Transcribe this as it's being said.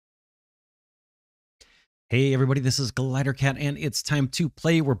Hey everybody, this is Glidercat and it's time to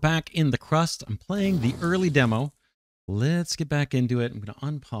play. We're back in the Crust. I'm playing the early demo. Let's get back into it. I'm going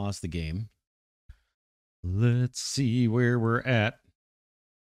to unpause the game. Let's see where we're at.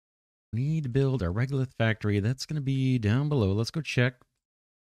 We need to build our regolith factory. That's going to be down below. Let's go check.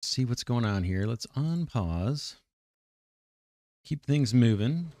 See what's going on here. Let's unpause. Keep things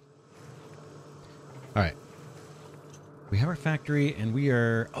moving. All right. We have our factory and we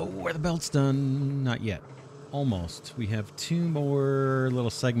are... Oh, are the belts done? Not yet. Almost. We have 2 more little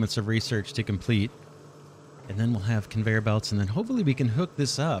segments of research to complete. And then we'll have conveyor belts. And then hopefully we can hook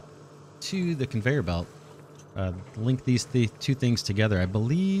this up to the conveyor belt. Link these 2 things together. I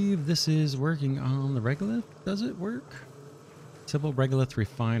believe this is working on the regolith. Does it work? Civil regolith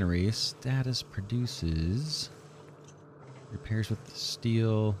refinery. Status produces. Repairs with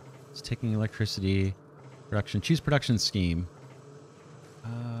steel. It's taking electricity. Production. Choose production scheme.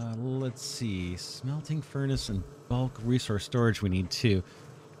 Let's see. Smelting furnace and bulk resource storage we need too.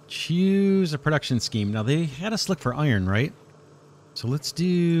 Choose a production scheme. Now they had us look for iron, right? So let's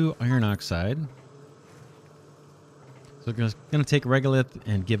do iron oxide. So it's going to take regolith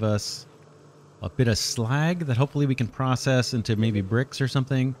and give us a bit of slag that hopefully we can process into maybe bricks or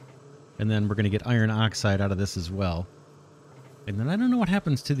something. And then we're going to get iron oxide out of this as well. And then I don't know what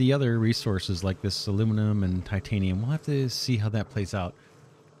happens to the other resources like this aluminum and titanium. We'll have to see how that plays out.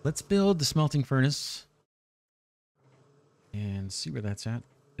 Let's build the smelting furnace and see where that's at.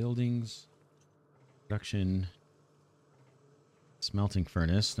 Buildings, production, smelting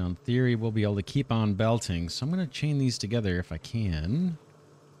furnace. Now in theory we'll be able to keep on belting. So I'm going to chain these together if I can.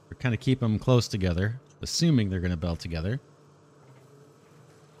 Or kind of keep them close together, assuming they're going to belt together.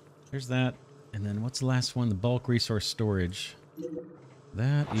 There's that. And then what's the last one? The bulk resource storage.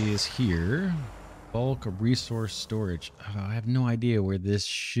 That is here. Bulk resource storage. Oh, I have no idea where this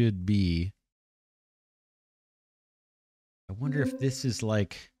should be. I wonder if this is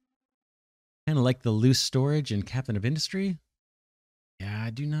like kind of like the loose storage in Captain of Industry. Yeah, I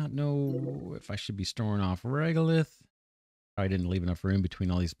do not know if I should be storing off regolith. I didn't leave enough room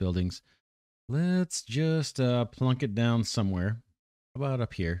between all these buildings. Let's just plunk it down somewhere. How about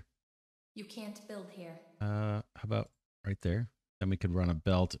up here? You can't build here. How about right there? Then we could run a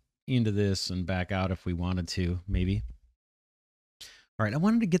belt into this and back out if we wanted to, maybe. All right, I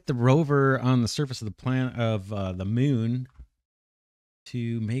wanted to get the rover on the surface of the planet of the moon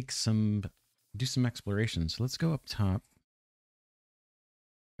to do some exploration. So let's go up top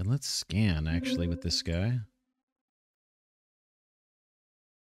and let's scan actually with this guy.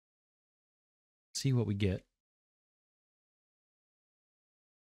 See what we get.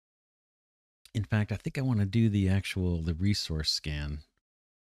 In fact, I think I want to do the resource scan.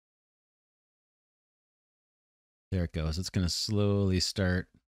 There it goes. It's going to slowly start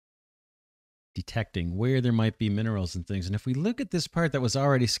detecting where there might be minerals and things. And if we look at this part that was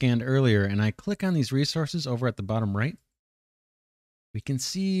already scanned earlier and I click on these resources over at the bottom right, we can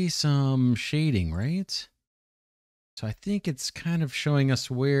see some shading, right? So I think it's kind of showing us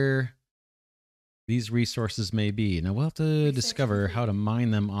where these resources may be. Now we'll have to discover how to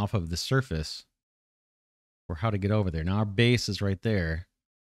mine them off of the surface or how to get over there. Now our base is right there.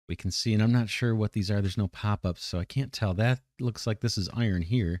 We can see, and I'm not sure what these are. There's no pop-ups, so I can't tell. That looks like this is iron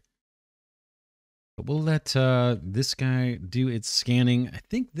here. But we'll let this guy do its scanning. I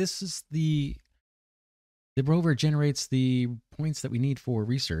think this is the rover generates the points that we need for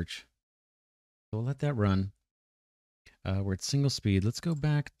research. So we'll let that run. We're at single speed. Let's go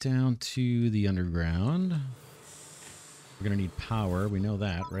back down to the underground. We're going to need power. We know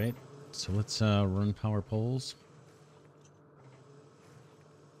that, right? So let's run power poles.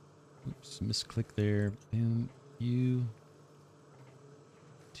 Oops, misclick there. Boom, you.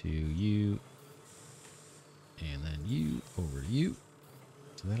 To you. And then you over you.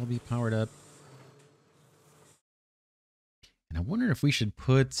 So that'll be powered up. And I wonder if we should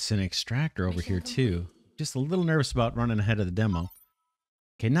put an extractor over here too. Just a little nervous about running ahead of the demo.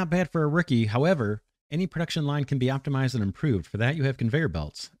 Okay, not bad for a rookie. However, any production line can be optimized and improved. For that, you have conveyor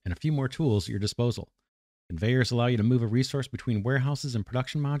belts and a few more tools at your disposal. Conveyors allow you to move a resource between warehouses and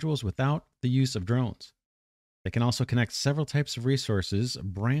production modules without the use of drones. They can also connect several types of resources,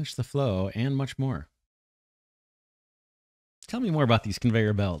 branch the flow, and much more. Tell me more about these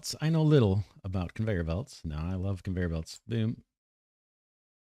conveyor belts. I know little about conveyor belts. No, I love conveyor belts. Boom.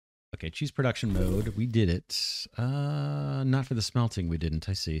 Okay, choose production mode. We did it. Not for the smelting, we didn't.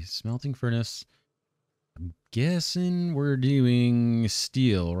 I see. Smelting furnace. I'm guessing we're doing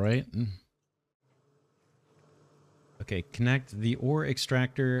steel, right? Okay, connect the ore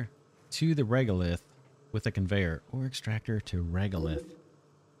extractor to the regolith with a conveyor. Ore extractor to regolith.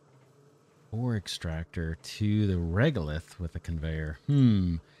 ore extractor to the regolith with a conveyor.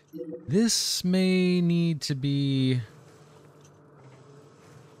 This may need to be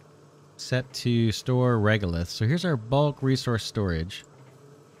set to store regolith. So here's our bulk resource storage.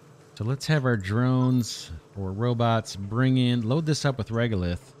 So let's have our drones or robots load this up with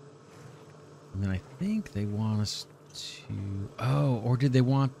regolith. And then I think they want us to... Oh, or did they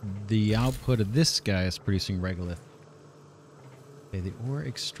want the output of this guy as producing regolith? Okay, the ore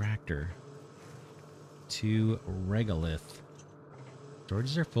extractor to regolith.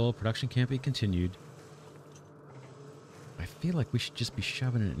 Storages are full. Production can't be continued. I feel like we should just be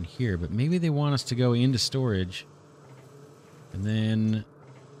shoving it in here, but maybe they want us to go into storage and then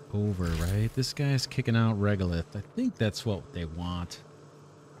over, right? This guy's kicking out regolith. I think that's what they want.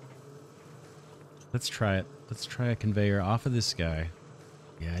 Let's try it. Let's try a conveyor off of this guy.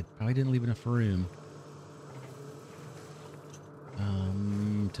 Yeah, I probably didn't leave enough room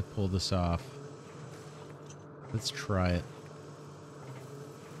to pull this off. Let's try it.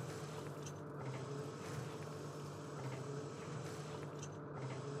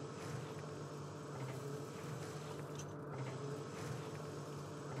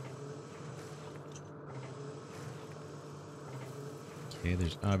 Okay,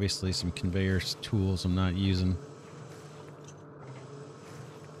 there's obviously some conveyor tools I'm not using.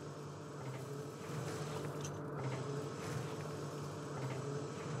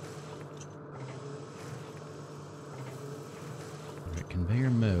 Alright, conveyor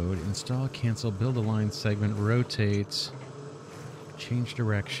mode. Install, cancel, build a line segment, rotate, change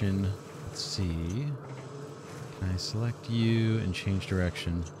direction. Let's see. Can I select U and change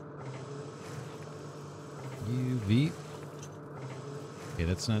direction? U, V. Okay,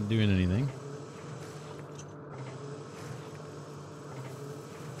 that's not doing anything.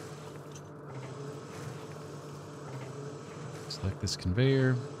 Select this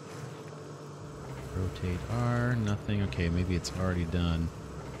conveyor. Rotate R, nothing. Okay, maybe it's already done.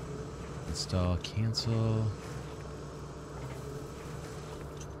 Install, cancel.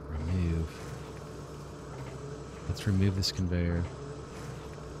 Remove. Let's remove this conveyor.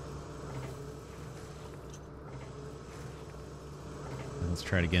 Let's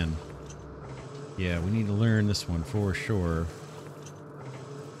try it again. Yeah, we need to learn this one for sure.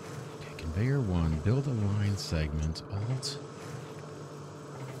 Okay, conveyor 1. Build a line segment. Alt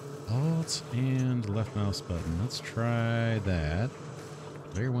and left mouse button. Let's try that.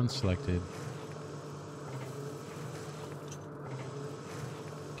 Conveyor 1 selected.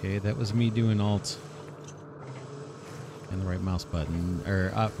 Okay, that was me doing Alt and the right mouse button.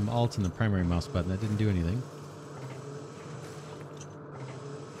 Or Alt and the primary mouse button. That didn't do anything.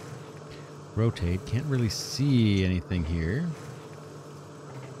 Rotate. Can't really see anything here.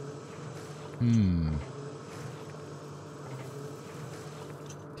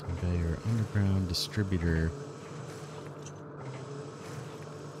 Conveyor, underground distributor.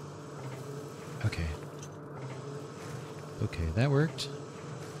 Okay. Okay, that worked.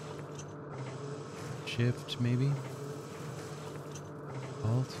 Shift, maybe.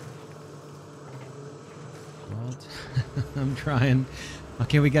 Alt. Alt. I'm trying.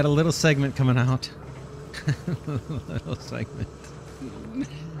 Okay, we got a little segment coming out. Little segment.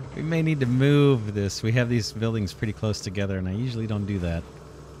 We may need to move this. We have these buildings pretty close together, and I usually don't do that.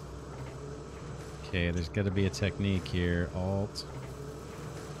 Okay, there's got to be a technique here. Alt.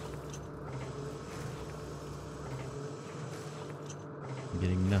 I'm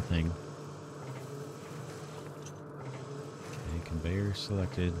getting nothing. Okay, conveyor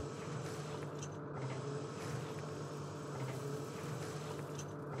selected.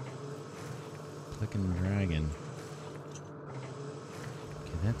 Click and dragging.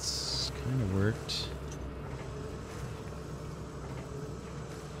 Okay, that's kind of worked.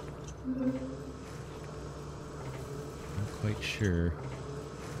 Not quite sure.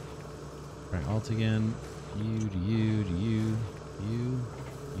 Right, Alt again. U to U to U, U,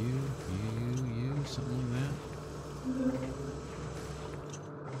 U, U, U, something like that.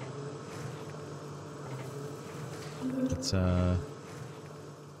 Let's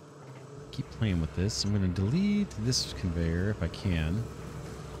keep playing with this. I'm going to delete this conveyor if I can.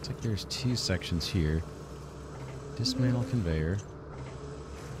 Looks like there's two sections here. Dismantle conveyor.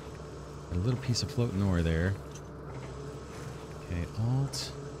 Got a little piece of floating ore there. Okay,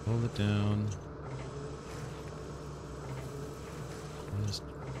 Alt, hold it down. Just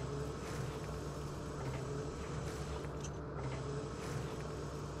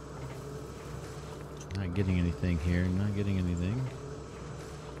not getting anything here. Not getting anything.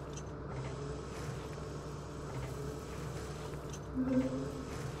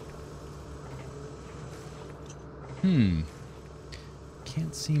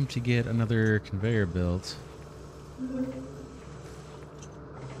 can't seem to get another conveyor built.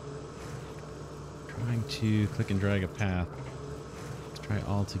 Trying to click and drag a path. Let's try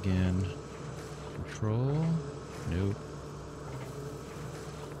Alt again. Control. Nope.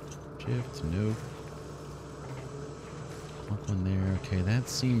 Shift. Nope. Plunk one there. Okay, that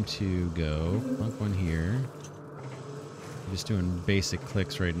seemed to go. Plunk one here. I'm just doing basic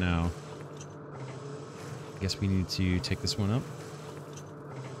clicks right now. Guess we need to take this one up.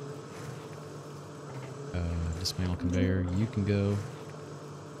 Dismantle conveyor. You can go.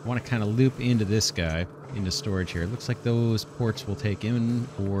 I want to kind of loop into this guy, into storage here. It looks like those ports will take in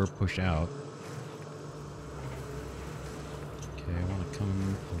or push out. Okay, I want to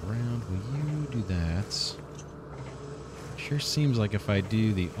come around. Will you do that? Sure seems like if I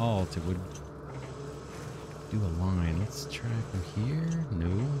do the Alt, it would do a line. Let's try from here.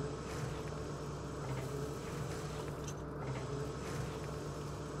 No.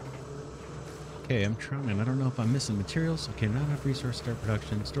 Okay, I'm trying. I don't know if I'm missing materials. Okay, not enough resource to start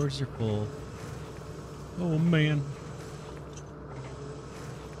production. Storages are full. Oh, man.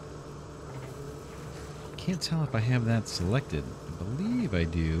 Can't tell if I have that selected. I believe I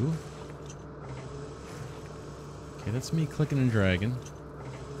do. Okay, that's me clicking and dragging.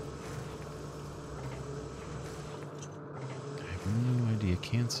 I have no idea.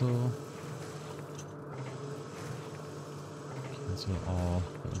 Cancel. Cancel all.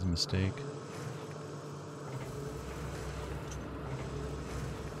 That was a mistake.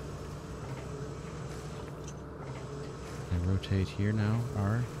 Rotate here now.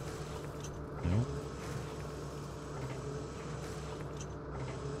 R. Nope.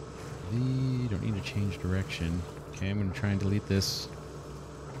 V. Don't need to change direction. Okay, I'm going to try and delete this.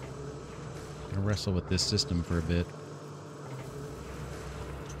 I'm going to wrestle with this system for a bit.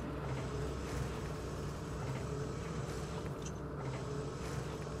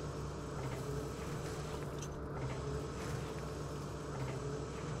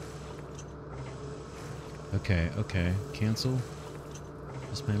 Okay. Cancel.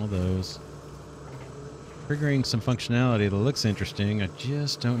 Dismantle those. Triggering some functionality that looks interesting. I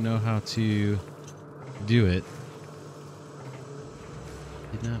just don't know how to do it.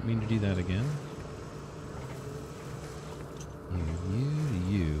 Did not mean to do that again.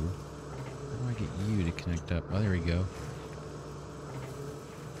 You. How do I get you to connect up? Oh, there we go.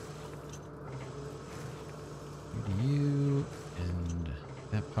 You, and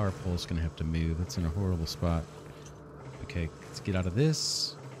that power pole is going to have to move. It's in a horrible spot. Okay, let's get out of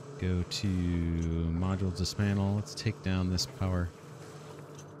this. Go to module dismantle. Let's take down this power.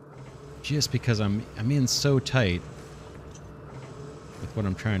 Just because I'm in so tight with what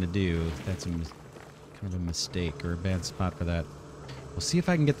I'm trying to do. That's kind of a mistake or a bad spot for that. We'll see if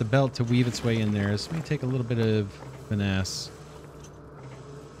I can get the belt to weave its way in there. This may take a little bit of finesse.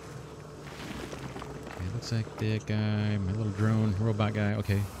 Okay, looks like that guy, my little drone robot guy.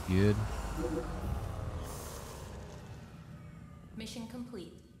 Okay, good. Mission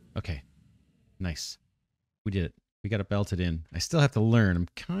complete. Okay, nice. We did it. We got it belted in. I still have to learn. I'm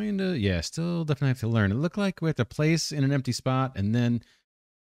still definitely have to learn. It looked like we have to place in an empty spot and then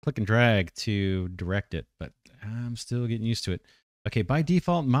click and drag to direct it, but I'm still getting used to it. Okay, by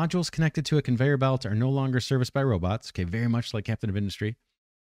default, modules connected to a conveyor belt are no longer serviced by robots. Okay, very much like Captain of Industry.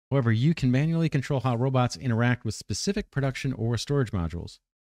 However, you can manually control how robots interact with specific production or storage modules.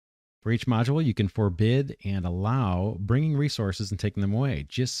 For each module, you can forbid and allow bringing resources and taking them away.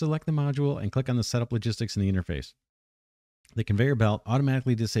 Just select the module and click on the setup logistics in the interface. The conveyor belt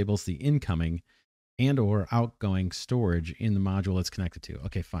automatically disables the incoming and or outgoing storage in the module it's connected to.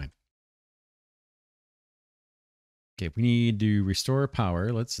 Okay, fine. Okay, we need to restore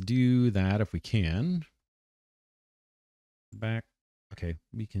power. Let's do that if we can. Back. Okay,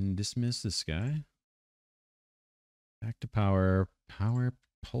 we can dismiss this guy. Back to power. Power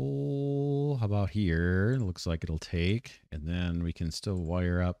pole. How about here? Looks like it'll take. And then we can still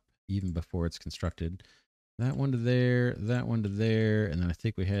wire up even before it's constructed. That one to there, that one to there. And then I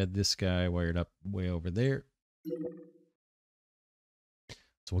think we had this guy wired up way over there.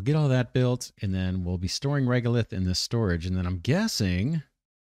 So we'll get all that built, and then we'll be storing regolith in this storage. And then I'm guessing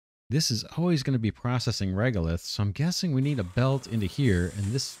this is always going to be processing regolith. So I'm guessing we need a belt into here,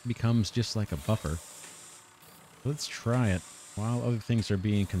 and this becomes just like a buffer. Let's try it while other things are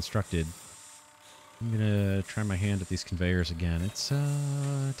being constructed. I'm going to try my hand at these conveyors again.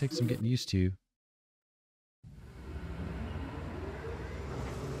 It takes some getting used to.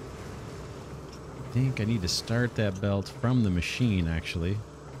 I think I need to start that belt from the machine, actually.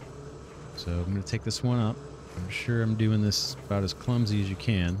 So I'm going to take this one up. I'm sure I'm doing this about as clumsy as you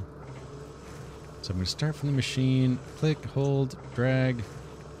can. So I'm going to start from the machine. Click, hold, drag,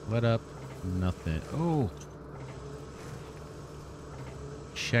 let up. Nothing. Oh.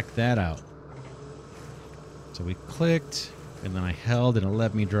 Check that out. So we clicked, and then I held, and it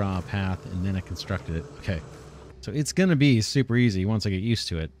let me draw a path, and then I constructed it. Okay. So it's going to be super easy once I get used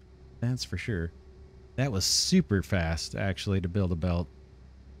to it. That's for sure. That was super fast, actually, to build a belt.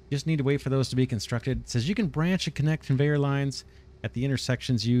 Just need to wait for those to be constructed. It says you can branch and connect conveyor lines. At the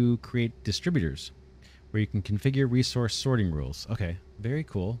intersections, you create distributors where you can configure resource sorting rules. Okay, very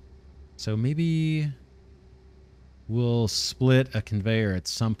cool. So maybe we'll split a conveyor at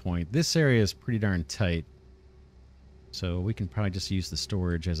some point. This area is pretty darn tight. So we can probably just use the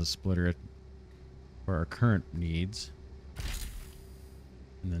storage as a splitter for our current needs.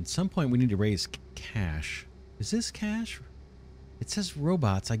 And then at some point we need to raise cash. Is this cash? It says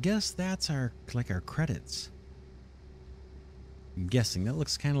robots. I guess that's our credits. I'm guessing. That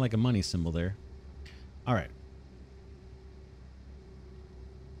looks kind of like a money symbol there. All right.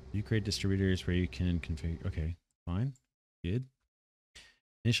 You create distributors where you can configure. Okay, fine. Good.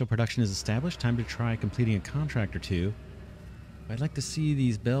 Initial production is established. Time to try completing a contract or two. I'd like to see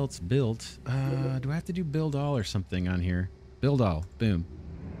these belts built. Do I have to do build all or something on here? Build all. Boom.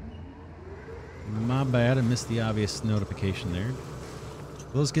 My bad. I missed the obvious notification there.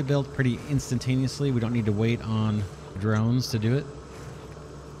 Those get built pretty instantaneously. We don't need to wait on drones to do it.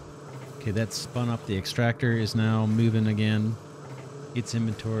 Okay, that spun up. The extractor is now moving again. Its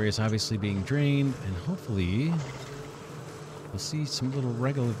inventory is obviously being drained, and hopefully we'll see some little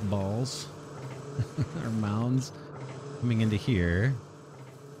regolith balls or mounds coming into here.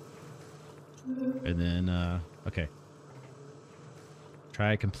 And then, okay.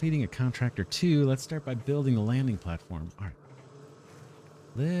 Try completing a contract or two. Let's start by building the landing platform. All right.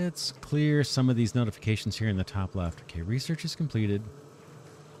 Let's clear some of these notifications here in the top left. Okay, research is completed.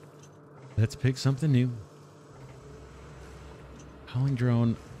 Let's pick something new. Hauling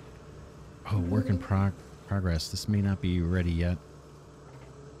drone. Oh, work in progress. This may not be ready yet.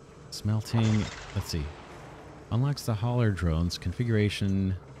 Smelting. Let's see. Unlocks the hauler drones.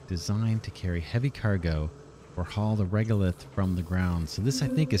 Configuration designed to carry heavy cargo or haul the regolith from the ground. So this, I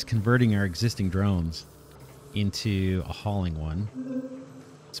think, is converting our existing drones into a hauling one.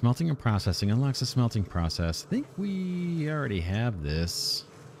 Smelting and processing. Unlocks the smelting process. I think we already have this.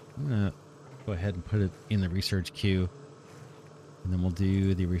 I'm going to go ahead and put it in the research queue. And then we'll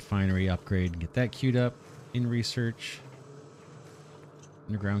do the refinery upgrade and get that queued up in research.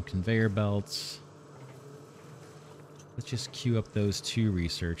 Underground conveyor belts. Let's just queue up those two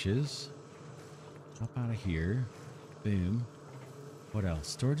researches. Hop out of here. Boom. What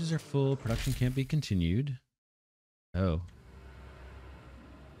else? Storages are full. Production can't be continued. Oh.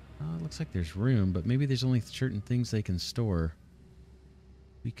 It looks like there's room, but maybe there's only certain things they can store.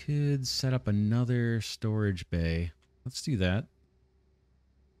 We could set up another storage bay. Let's do that.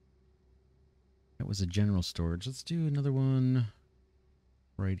 That was a general storage. Let's do another one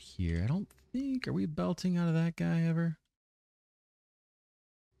right here. I don't think... Are we belting out of that guy ever?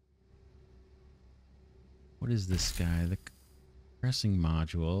 What is this guy? The pressing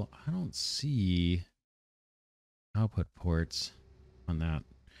module. I don't see output ports on that.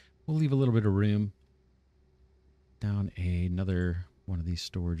 We'll leave a little bit of room down another one of these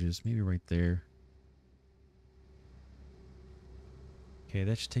storages. Maybe right there. Okay,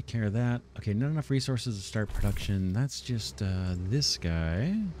 that should take care of that. Okay, not enough resources to start production. That's just this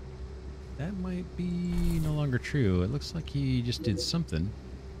guy. That might be no longer true. It looks like he just did something.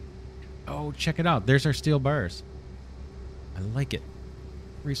 Oh, check it out. There's our steel bars. I like it.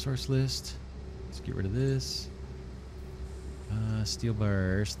 Resource list. Let's get rid of this. Steel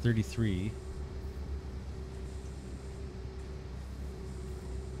bars, 33.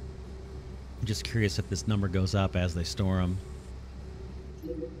 I'm just curious if this number goes up as they store them.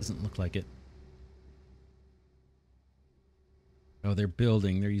 Doesn't look like it. Oh, they're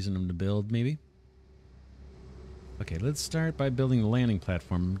building. They're using them to build, maybe? Okay, let's start by building the landing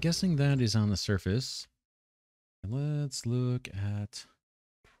platform. I'm guessing that is on the surface. And let's look at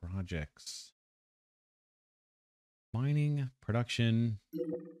projects. Mining, production,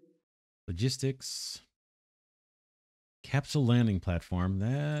 logistics, capsule landing platform.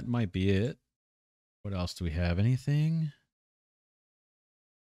 That might be it. What else do we have? Anything?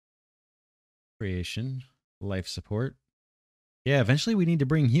 Creation, life support. Yeah, eventually we need to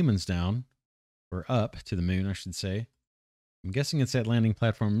bring humans down. Or up to the moon, I should say. I'm guessing it's that landing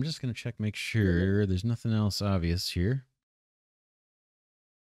platform. I'm just going to check, make sure there's nothing else obvious here.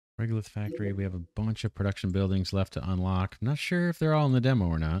 Regolith factory. We have a bunch of production buildings left to unlock. I'm not sure if they're all in the demo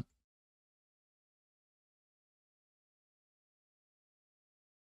or not.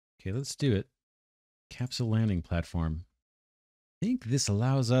 Okay, let's do it. Capsule landing platform. I think this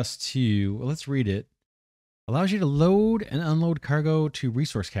allows us to, well, let's read it. Allows you to load and unload cargo to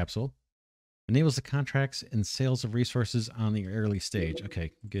resource capsule. Enables the contracts and sales of resources on the early stage.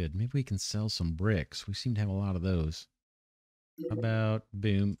 Okay, good. Maybe we can sell some bricks. We seem to have a lot of those. How about,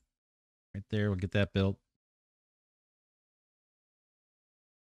 boom, right there. We'll get that built.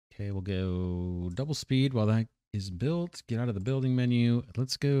 Okay, we'll go double speed while that is built. Get out of the building menu.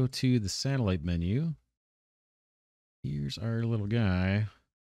 Let's go to the satellite menu. Here's our little guy.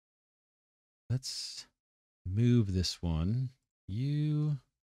 Let's move this one. You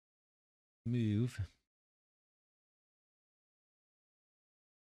move.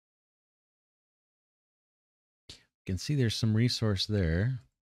 You can see there's some resource there.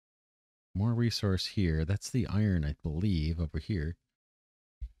 More resource here. That's the iron, I believe, over here.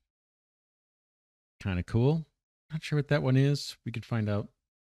 Kind of cool. Not sure what that one is. We could find out.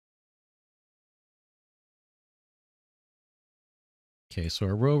 Okay, so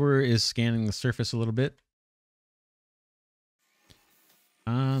our rover is scanning the surface a little bit.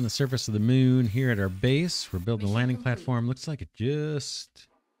 On the surface of the moon here at our base, we're building a landing platform. Looks like it just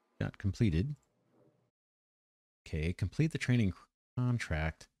got completed. Okay, complete the training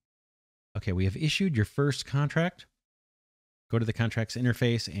contract. Okay, we have issued your first contract. Go to the contracts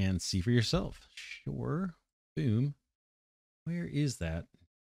interface and see for yourself. Sure. Boom. Where is that?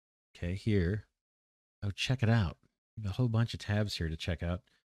 Okay, here. Oh, check it out. We have a whole bunch of tabs here to check out.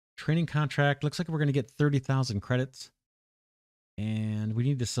 Training contract. Looks like we're going to get 30,000 credits. And we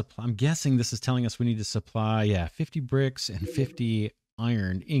need to supply, I'm guessing this is telling us we need to supply, yeah, 50 bricks and 50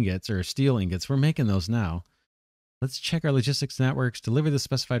 iron ingots or steel ingots. We're making those now. Let's check our logistics networks, deliver the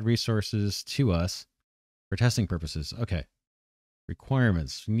specified resources to us for testing purposes. Okay.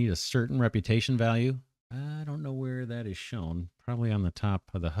 Requirements. We need a certain reputation value. I don't know where that is shown. Probably on the top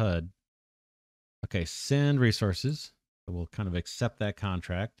of the HUD. Okay, send resources. So we'll kind of accept that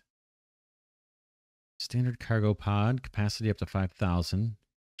contract. Standard cargo pod, capacity up to 5,000.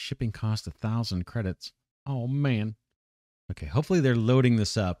 Shipping cost 1,000 credits. Oh, man. Okay, hopefully they're loading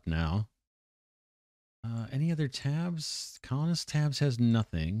this up now. Any other tabs? Colonist tabs has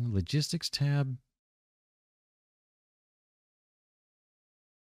nothing. Logistics tab,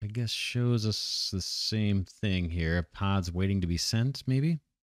 I guess, shows us the same thing here. Pods waiting to be sent, maybe?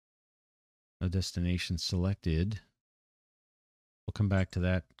 No destination selected. We'll come back to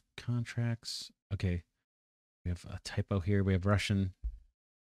that. Contracts. Okay. We have a typo here. We have Russian.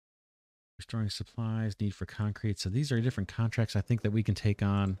 Restoring supplies, need for concrete. So these are different contracts I think that we can take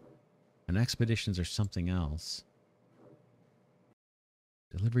on. And expeditions or something else.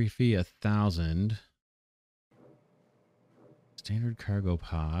 Delivery fee 1,000. Standard cargo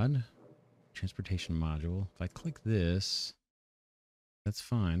pod. Transportation module. If I click this, that's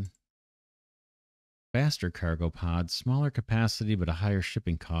fine. Faster cargo pod. Smaller capacity but a higher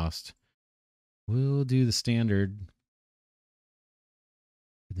shipping cost. We'll do the standard.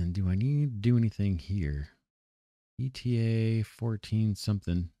 And then do I need to do anything here? ETA 14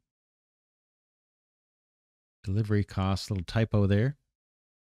 something. Delivery cost, little typo there.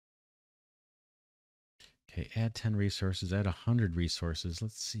 Okay, add 10 resources, add 100 resources.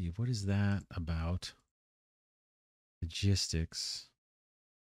 Let's see, what is that about? Logistics.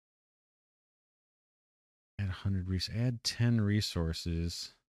 Add 100 resources, add 10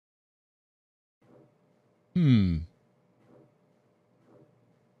 resources.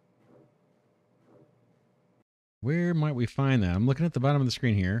 Where might we find that? I'm looking at the bottom of the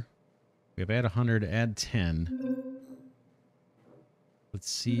screen here. We have add 100, add 10. Let's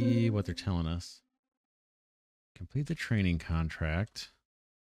see what they're telling us. Complete the training contract.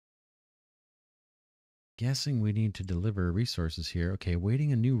 Guessing we need to deliver resources here. Okay,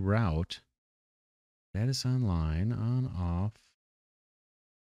 waiting a new route. Status online, on, off.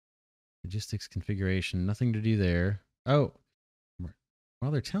 Logistics configuration, nothing to do there. Oh,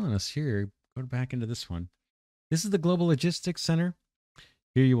 well, they're telling us here, go back into this one. This is the Global Logistics Center.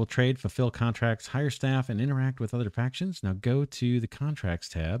 Here you will trade, fulfill contracts, hire staff, and interact with other factions. Now go to the Contracts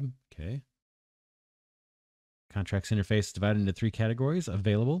tab. Okay. Contracts interface is divided into 3 categories: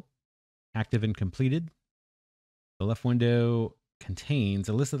 available, active, and completed. The left window contains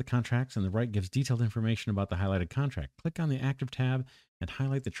a list of the contracts, and the right gives detailed information about the highlighted contract. Click on the active tab and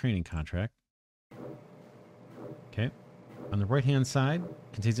highlight the training contract. Okay. On the right-hand side,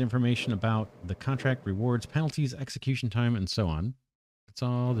 contains information about the contract, rewards, penalties, execution time, and so on. It's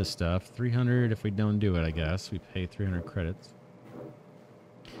all this stuff. 300 if we don't do it, I guess. We pay 300 credits.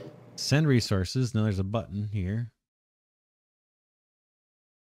 Send resources. Now there's a button here.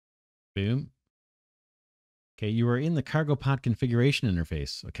 Boom. Okay, you are in the cargo pod configuration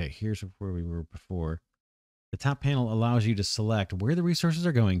interface. Okay, here's where we were before. The top panel allows you to select where the resources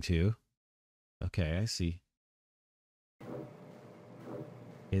are going to. Okay, I see.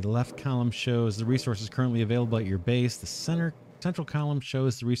 Okay, the left column shows the resources currently available at your base. The central column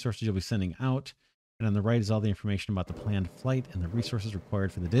shows the resources you'll be sending out. And on the right is all the information about the planned flight and the resources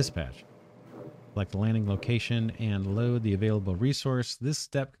required for the dispatch. Select the landing location and load the available resource. This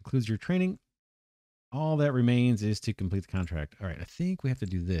step concludes your training. All that remains is to complete the contract. All right, I think we have to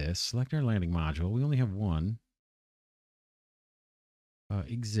do this. Select our landing module. We only have one.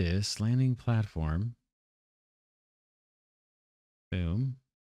 Exists. Landing platform. Boom.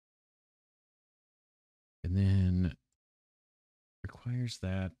 And then requires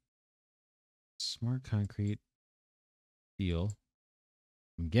that smart concrete steel.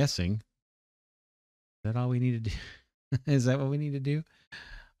 I'm guessing. Is that all we need to do? Is that what we need to do?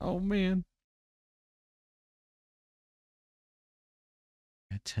 Oh, man.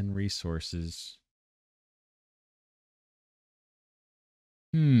 Got 10 resources.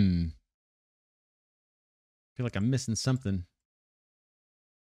 I feel like I'm missing something.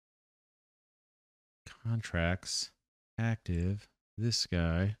 Contracts. Active. This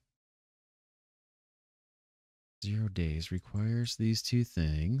guy. 0 days. Requires these two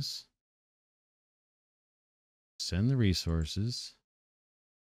things. Send the resources.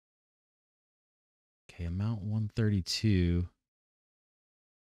 Okay, amount 132.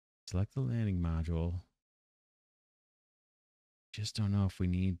 Select the landing module. Just don't know if we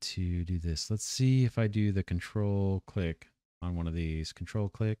need to do this. Let's see if I do the control click on one of these. Control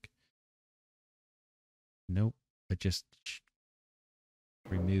click. Nope. It just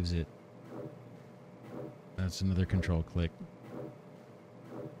removes it. That's another control click.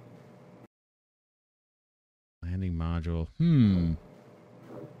 Landing module.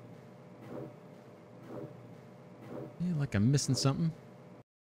 Yeah, like I'm missing something.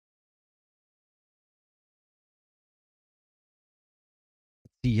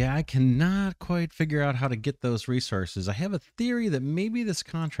 Yeah, I cannot quite figure out how to get those resources. I have a theory that maybe this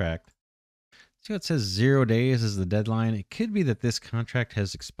contract, see how it says 0 days is the deadline? It could be that this contract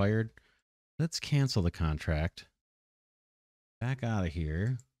has expired. Let's cancel the contract. Back out of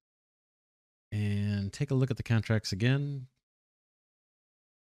here. And take a look at the contracts again.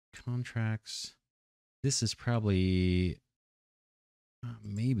 Contracts. This is probably,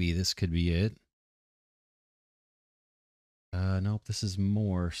 maybe this could be it. Nope, this is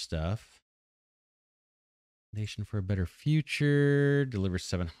more stuff. Nation for a better future. Delivers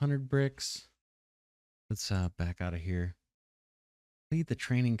 700 bricks. Let's back out of here. Complete the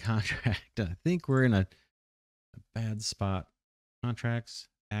training contract. I think we're in a bad spot. Contracts,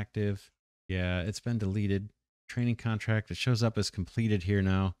 active. Yeah, it's been deleted. Training contract. It shows up as completed here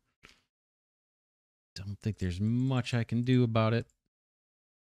now. Don't think there's much I can do about it.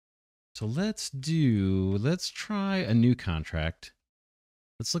 So let's try a new contract.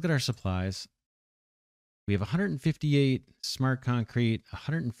 Let's look at our supplies. We have 158 smart concrete,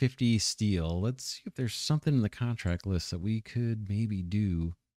 150 steel. Let's see if there's something in the contract list that we could maybe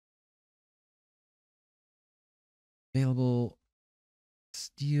do. Available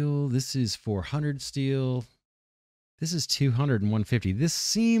steel. This is 400 steel. This is 200 and 150. This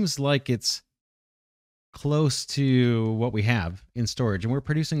seems like it's close to what we have in storage. And we're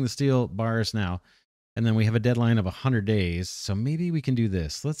producing the steel bars now. And then we have a deadline of 100 days. So maybe we can do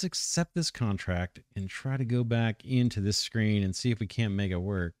this. Let's accept this contract and try to go back into this screen and see if we can't make it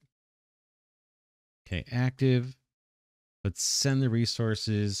work. Okay, active. Let's send the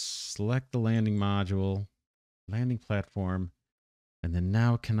resources. Select the landing module, landing platform. And then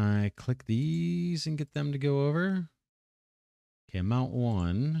now can I click these and get them to go over? Okay, amount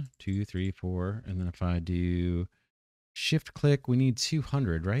 1, 2, 3, 4. And then if I do shift click, we need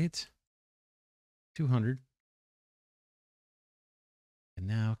 200, right? 200. And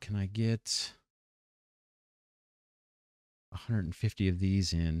now can I get 150 of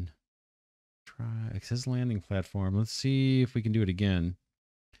these in? Try, it says landing platform. Let's see if we can do it again.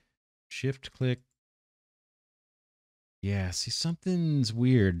 Shift click. Yeah, see, something's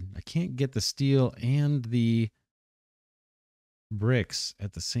weird. I can't get the steel and the bricks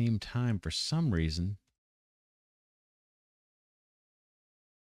at the same time for some reason.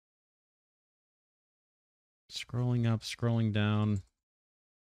 Scrolling up, scrolling down.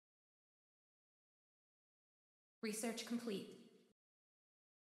 Research complete.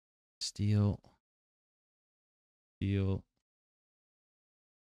 Steel. Steel.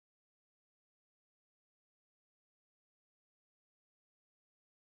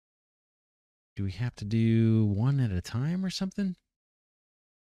 Do we have to do one at a time or something?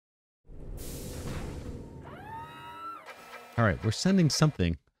 All right, we're sending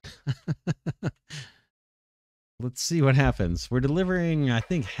something. Let's see what happens. We're delivering, I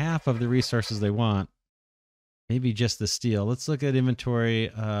think, half of the resources they want. Maybe just the steel. Let's look at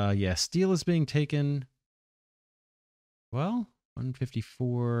inventory. Yeah, steel is being taken. Well,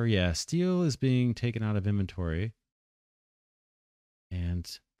 154. Yeah, steel is being taken out of inventory and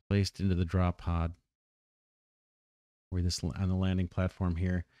placed into the drop pod. We're this on the landing platform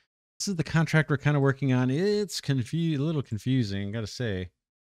here. This is the contract we're kind of working on. It's a little confusing, I gotta say.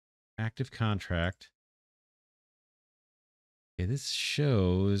 Active contract. Okay, this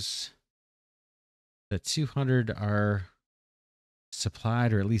shows that 200 are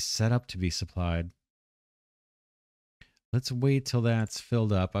supplied, or at least set up to be supplied. Let's wait till that's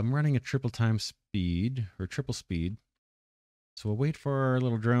filled up. I'm running a triple speed. So we'll wait for our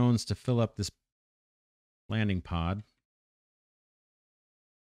little drones to fill up this landing pod.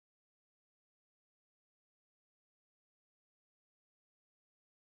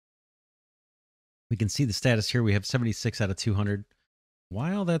 We can see the status here. We have 76 out of 200.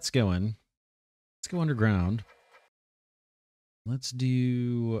 While that's going, let's go underground. Let's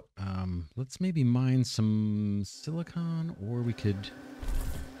do, let's maybe mine some silicon, or we could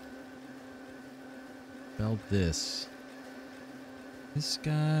belt this. This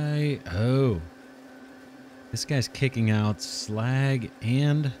guy, this guy's kicking out slag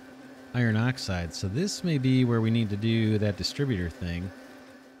and iron oxide. So this may be where we need to do that distributor thing.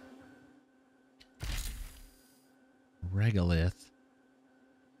 Regolith.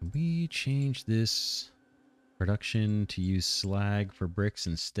 Can we change this production to use slag for bricks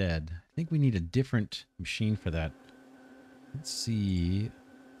instead? I think we need a different machine for that. Let's see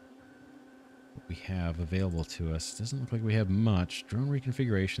what we have available to us. Doesn't look like we have much. Drone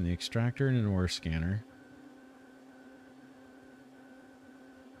reconfiguration, the extractor, and an ore scanner.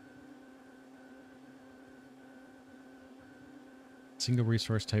 Single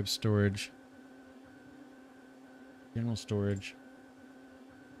resource type storage. General storage.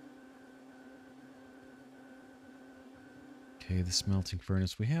 Okay, the smelting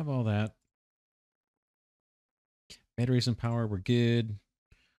furnace. We have all that. Batteries and power, we're good.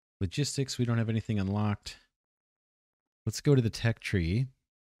 Logistics, we don't have anything unlocked. Let's go to the tech tree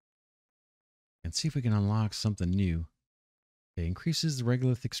and see if we can unlock something new. Okay, increases the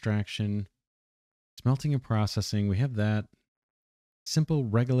regolith extraction. Smelting and processing, we have that. Simple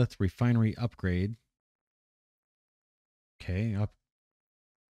regolith refinery upgrade. Okay, up.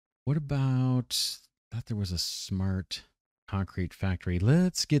 What about, I thought there was a smart concrete factory.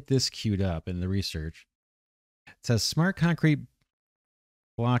 Let's get this queued up in the research. It says smart concrete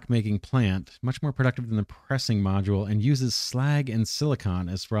block making plant, much more productive than the pressing module, and uses slag and silicon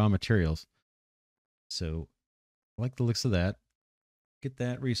as raw materials. So I like the looks of that. Get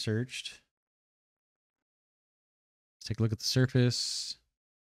that researched. Let's take a look at the surface.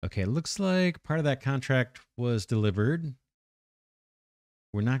 Okay, it looks like part of that contract was delivered.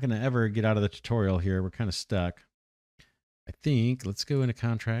 We're not going to ever get out of the tutorial here. We're kind of stuck. I think, let's go into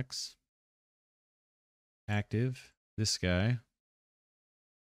contracts. Active, this guy.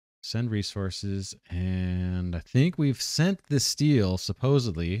 Send resources, and I think we've sent the steel,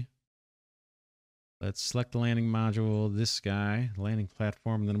 supposedly. Let's select the landing module, this guy, landing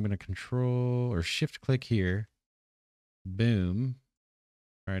platform, and then I'm going to control or shift click here. Boom.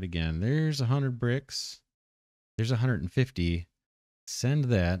 Try it again. There's 100 bricks. There's 150. Send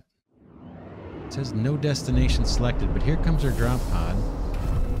that. It says no destination selected, but here comes our drop pod.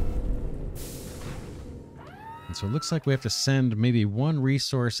 And so it looks like we have to send maybe one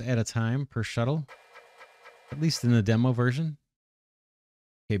resource at a time per shuttle, at least in the demo version.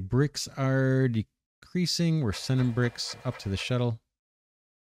 Okay, bricks are decreasing. We're sending bricks up to the shuttle.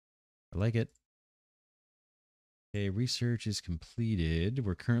 I like it. Okay, research is completed.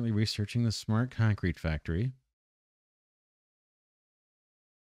 We're currently researching the smart concrete factory.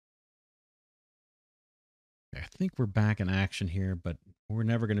 I think we're back in action here, but we're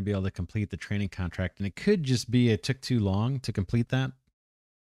never going to be able to complete the training contract. And it could just be it took too long to complete that.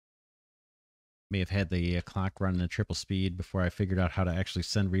 May have had the clock running at triple speed before I figured out how to actually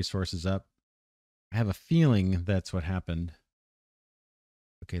send resources up. I have a feeling that's what happened.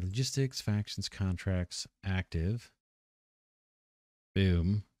 Okay, logistics, factions, contracts, active.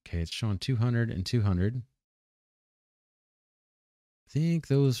 Boom. Okay, it's showing 200 and 200. I think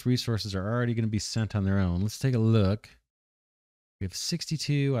those resources are already going to be sent on their own. Let's take a look. We have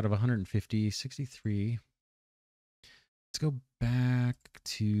 62 out of 150, 63. Let's go back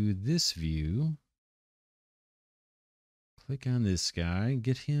to this view. Click on this guy,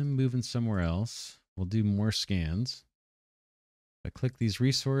 get him moving somewhere else. We'll do more scans. If I click these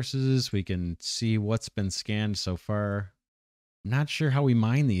resources, we can see what's been scanned so far. Not sure how we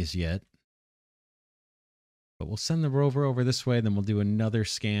mine these yet. But we'll send the rover over this way, then we'll do another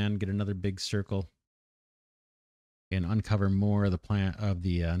scan, get another big circle, and uncover more of the planet, of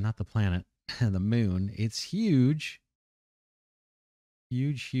the, not the planet, the moon. It's huge.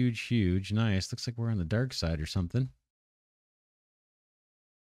 Huge, huge, huge. Nice. Looks like we're on the dark side or something.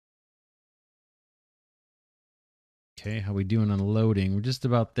 Okay, how we doing on loading? We're just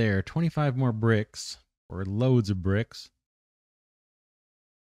about there. 25 more bricks, or loads of bricks.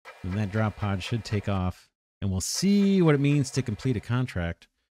 And that drop pod should take off. And we'll see what it means to complete a contract.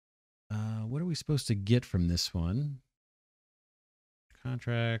 What are we supposed to get from this one?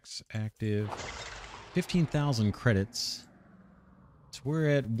 Contracts, active. 15,000 credits. So we're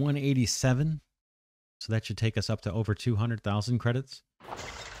at 187. So that should take us up to over 200,000 credits.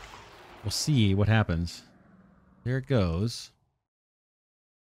 We'll see what happens. There it goes.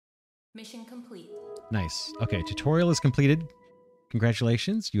 Mission complete. Nice. Okay, tutorial is completed.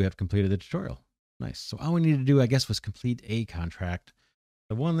 Congratulations, you have completed the tutorial. Nice. So all we needed to do, I guess, was complete a contract.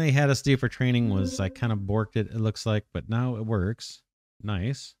 The one they had us do for training was, I kind of borked it, it looks like, but now it works.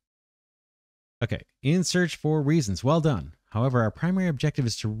 Nice. Okay, in search for reasons. Well done. However, our primary objective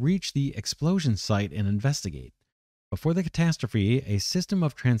is to reach the explosion site and investigate. Before the catastrophe, a system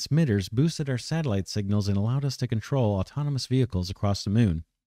of transmitters boosted our satellite signals and allowed us to control autonomous vehicles across the moon.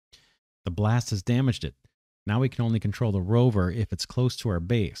 The blast has damaged it. Now we can only control the rover if it's close to our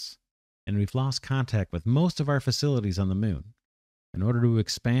base, and we've lost contact with most of our facilities on the moon. In order to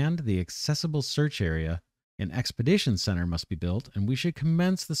expand, the accessible search area, an expedition center must be built, and we should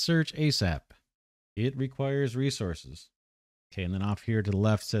commence the search ASAP. It requires resources. Okay, and then off here to the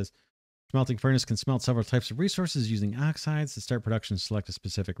left says, smelting furnace can smelt several types of resources using oxides. To start production, select a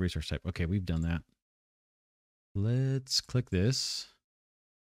specific resource type. Okay, we've done that. Let's click this.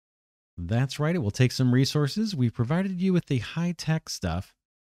 That's right, it will take some resources. We've provided you with the high-tech stuff,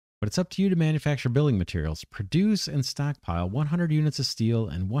 but it's up to you to manufacture building materials. Produce and stockpile 100 units of steel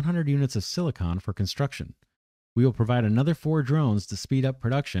and 100 units of silicon for construction. We will provide another 4 drones to speed up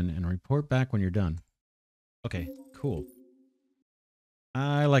production and report back when you're done. Okay, cool.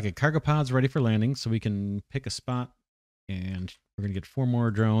 I like it. Cargo pod's ready for landing, so we can pick a spot, and we're going to get 4 more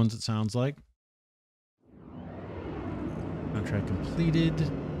drones, it sounds like. Contract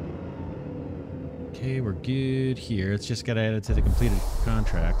completed. Okay, we're good here. It's just got added to the completed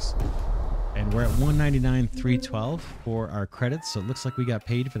contracts. And we're at 199,312 for our credits, so it looks like we got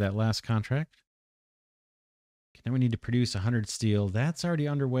paid for that last contract. Okay, now we need to produce 100 steel. That's already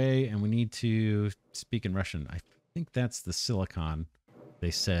underway, and we need to speak in Russian. I think that's the silicon,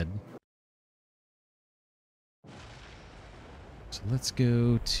 they said. So let's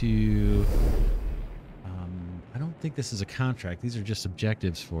go to... I don't think this is a contract. These are just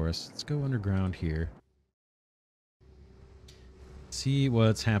objectives for us. Let's go underground here. See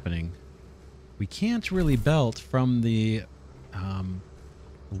what's happening. We can't really belt from the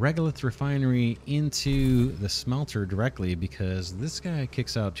regolith refinery into the smelter directly because this guy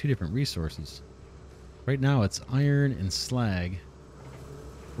kicks out 2 different resources. Right now it's iron and slag.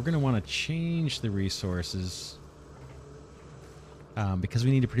 We're going to want to change the resources because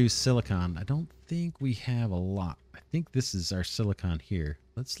we need to produce silicon. I don't think we have a lot. I think this is our silicon here.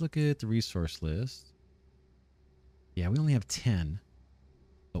 Let's look at the resource list. Yeah, we only have 10.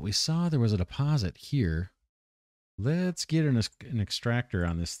 But we saw there was a deposit here. Let's get an extractor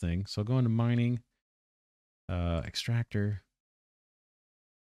on this thing. So I'll go into mining. Extractor.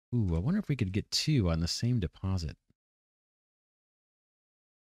 Ooh, I wonder if we could get 2 on the same deposit.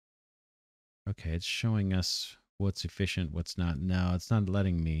 Okay, it's showing us what's efficient, what's not. No, it's not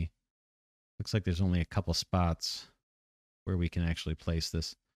letting me. Looks like there's only a couple spots where we can actually place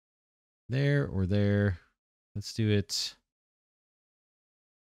this. There or there. Let's do it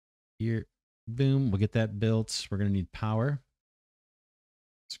here. Boom, we'll get that built. We're going to need power.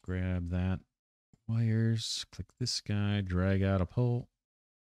 Let's grab that. Wires, click this guy, drag out a pole.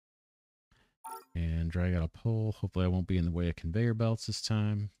 And drag out a pole. Hopefully I won't be in the way of conveyor belts this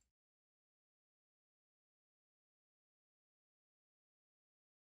time.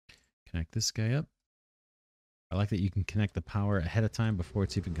 Connect this guy up. I like that you can connect the power ahead of time before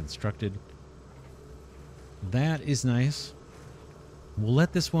it's even constructed. That is nice. We'll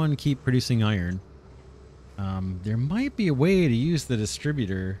let this one keep producing iron. There might be a way to use the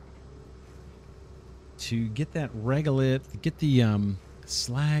distributor to get that regolith, get the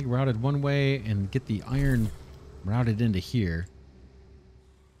slag routed one way and get the iron routed into here.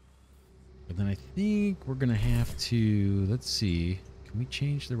 But then I think we're going to have to, let's see, can we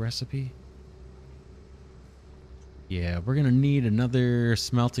change the recipe? Yeah, we're going to need another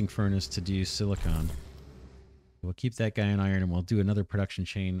smelting furnace to do silicon. We'll keep that guy in iron, and we'll do another production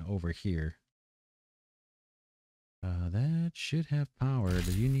chain over here. That should have power.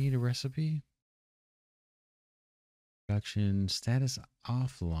 Do you need a recipe? Production status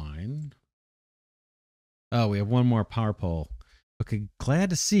offline. Oh, we have one more power pole. Okay, glad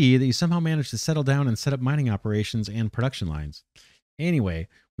to see that you somehow managed to settle down and set up mining operations and production lines. Anyway,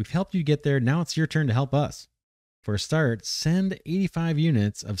 we've helped you get there. Now it's your turn to help us. For a start, send 85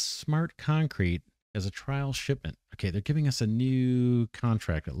 units of smart concrete as a trial shipment. Okay, they're giving us a new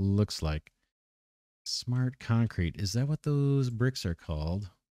contract, it looks like. Smart concrete. Is that what those bricks are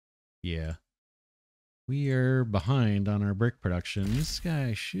called? Yeah. We are behind on our brick production. This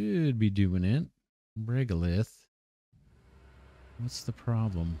guy should be doing it. Regolith. What's the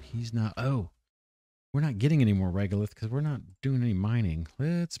problem? He's not... Oh, we're not getting any more regolith because we're not doing any mining.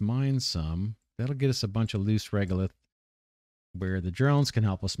 Let's mine some. That'll get us a bunch of loose regolith where the drones can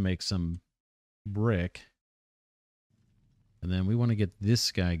help us make some brick. And then we want to get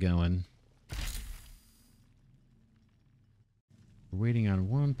this guy going. We're waiting on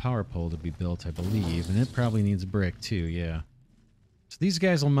one power pole to be built, I believe, and it probably needs brick too, yeah. So these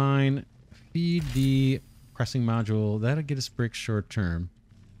guys will mine, feed the pressing module. That'll get us brick short term.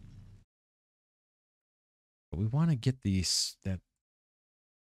 But we want to get that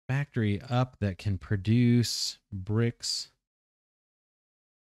factory up that can produce bricks.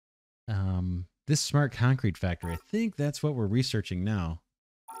 This smart concrete factory, I think that's what we're researching now.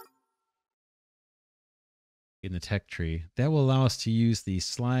 In the tech tree. That will allow us to use the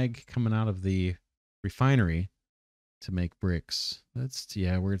slag coming out of the refinery to make bricks.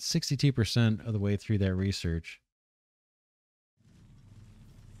 Yeah, we're at 62% of the way through that research.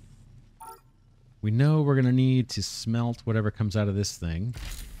 We know we're going to need to smelt whatever comes out of this thing.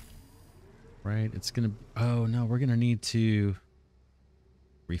 Right? It's going to... Oh, no, we're going to need to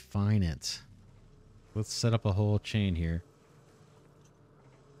refine it. Let's set up a whole chain here.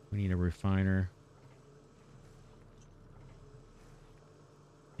 We need a refiner.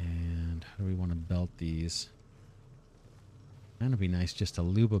 And how do we want to belt these? That'd be nice just to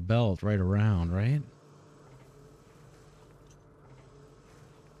lube a belt right around, right?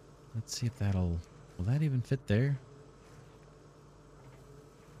 Let's see if that'll... Will that even fit there?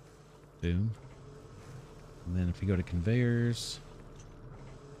 Boom. And then if we go to conveyors...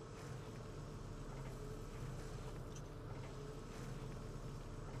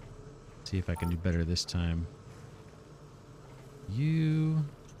 See if I can do better this time. You...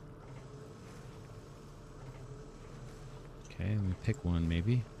 Okay, let me pick one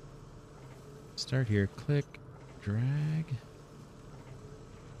maybe. Start here. Click. Drag.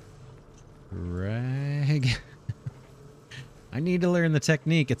 Drag. I need to learn the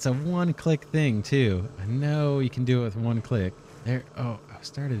technique. It's a one-click thing, too. I know you can do it with one click. There. Oh, I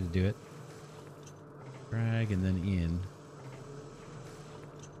started to do it. Drag and then in.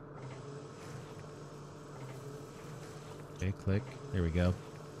 Okay, click. There we go.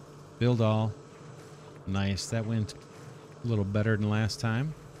 Build all. Nice. That went a little better than last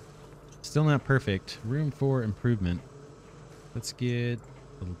time. Still not perfect. Room for improvement. Let's get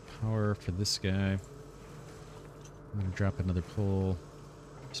a little power for this guy. I'm going to drop another pole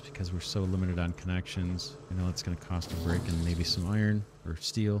just because we're so limited on connections. I know it's going to cost a brick and maybe some iron or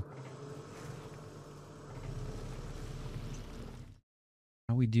steel.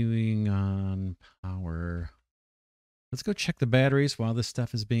 How are we doing on power? Let's go check the batteries while this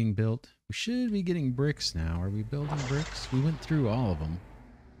stuff is being built. We should be getting bricks now. Are we building bricks? We went through all of them.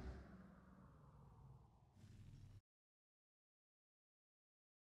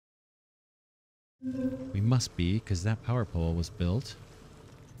 We must be, because that power pole was built.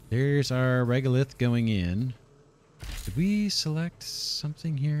 There's our regolith going in. Did we select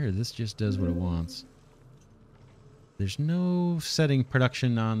something here, or this just does what it wants? There's no setting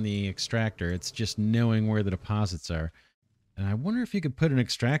production on the extractor. It's just knowing where the deposits are. And I wonder if you could put an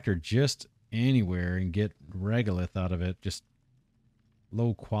extractor just anywhere and get regolith out of it. Just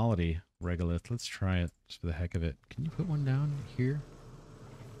low quality regolith. Let's try it just for the heck of it. Can you put one down here?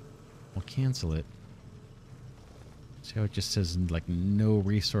 We'll cancel it. See how it just says like no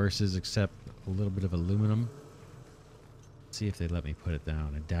resources except a little bit of aluminum? See if they let me put it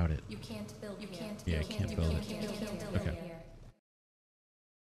down. I doubt it. You can't build. You can't. Yeah, I can't build it. Okay. Okay.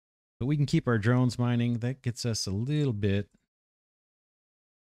 But we can keep our drones mining. That gets us a little bit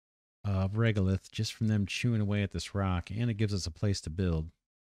of regolith just from them chewing away at this rock, and it gives us a place to build.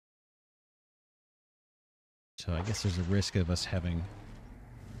 So I guess there's a risk of us having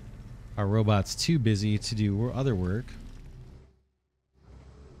our robots too busy to do other work.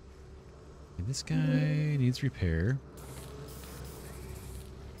 Okay, this guy needs repair.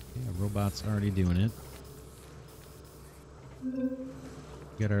 Yeah, robot's already doing it.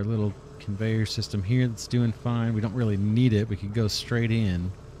 We got our little conveyor system here that's doing fine. We don't really need it. We could go straight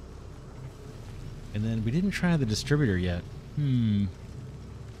in. And then we didn't try the distributor yet.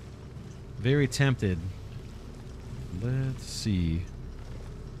 Very tempted. Let's see.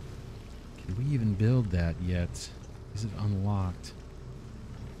 Can we even build that yet? Is it unlocked?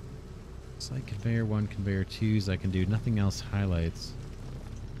 It's like conveyor 1, conveyor 2s I can do. Nothing else highlights.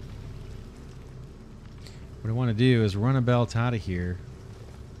 What I want to do is run a belt out of here.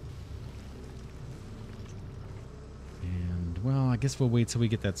 And, well, I guess we'll wait till we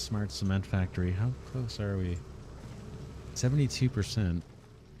get that smart cement factory. How close are we? 72%.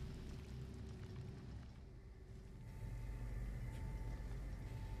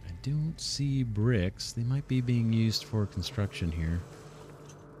 I don't see bricks. They might be being used for construction here.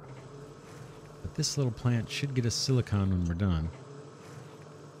 But this little plant should get us silicon when we're done.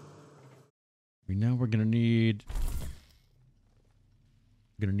 We know we're gonna need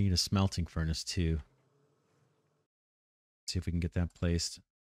a smelting furnace too. See if we can get that placed.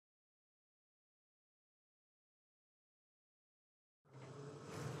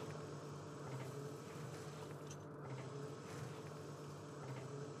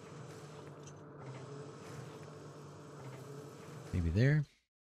 Maybe there.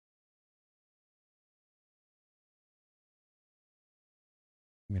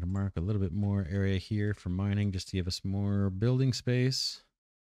 I'm going to mark a little bit more area here for mining just to give us more building space.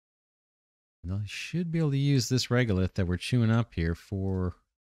 And I should be able to use this regolith that we're chewing up here for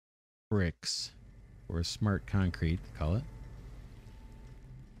bricks, or smart concrete, they call it.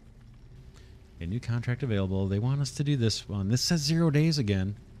 A new contract available. They want us to do this one. This says 0 days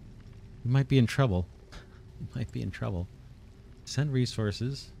again. We might be in trouble. We might be in trouble. Send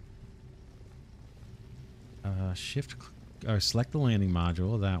resources. Shift or select the landing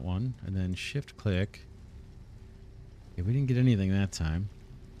module, that one, and then shift click. Okay, we didn't get anything that time.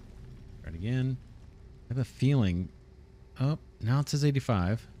 Try it again. I have a feeling. Oh, now it says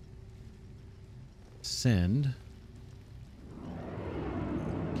 85. Send.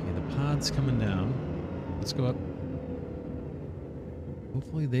 Okay, the pod's coming down. Let's go up.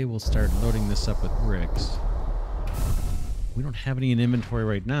 Hopefully they will start loading this up with bricks. We don't have any in inventory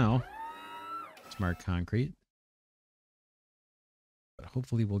right now. Smart concrete. But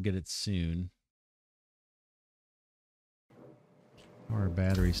hopefully we'll get it soon. How are our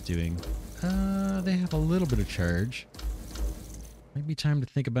batteries doing? They have a little bit of charge. Might be time to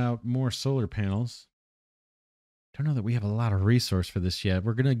think about more solar panels. Don't know that we have a lot of resource for this yet.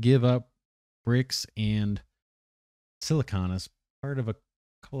 We're going to give up bricks and silicon as part of a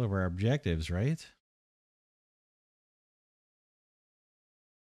couple of our objectives, right?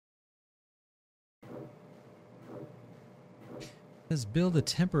 Let's build a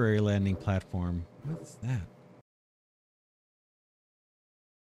temporary landing platform. What's that?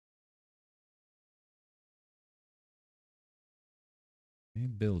 Okay,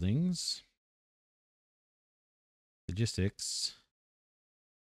 buildings. Logistics.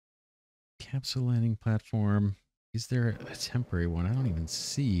 Capsule landing platform. Is there a temporary one? I don't even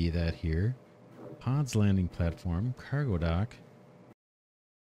see that here. Pods landing platform. Cargo dock.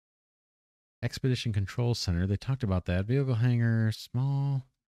 Expedition Control Center. They talked about that. Vehicle hangar. Small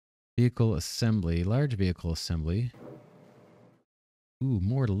vehicle assembly. Large vehicle assembly. Ooh,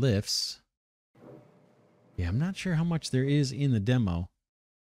 more lifts. Yeah, I'm not sure how much there is in the demo.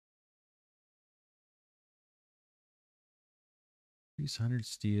 Produce 100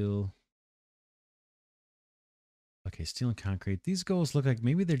 steel. Okay, steel and concrete. These goals look like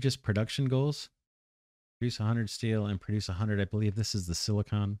maybe they're just production goals. Produce 100 steel and produce 100. I believe this is the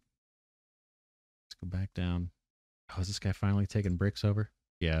silicon. Let's go back down. Oh, is this guy finally taking bricks over?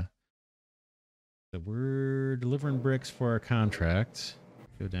 Yeah. So we're delivering bricks for our contract.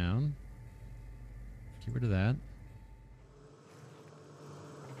 Go down. Get rid of that.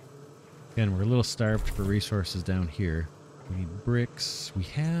 Again, we're a little starved for resources down here. We need bricks. We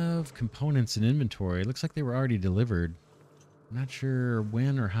have components in inventory. It looks like they were already delivered. I'm not sure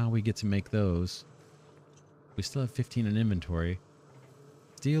when or how we get to make those. We still have 15 in inventory.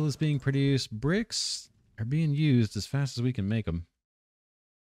 Steel is being produced. Bricks are being used as fast as we can make them.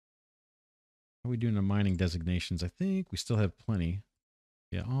 How are we doing on mining designations? I think we still have plenty.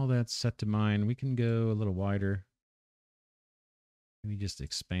 Yeah, all that's set to mine. We can go a little wider. Maybe just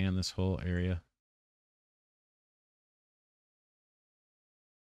expand this whole area.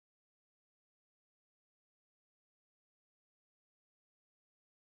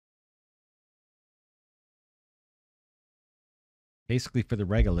 Basically for the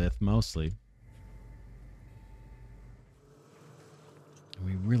regolith, mostly.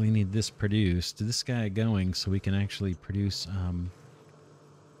 We really need this produced. This guy going so we can actually produce.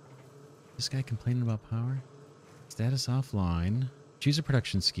 This guy complaining about power? Status offline. Choose a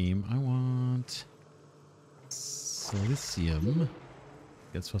production scheme. I want silicium.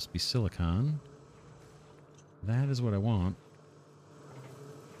 That's supposed to be silicon. That is what I want.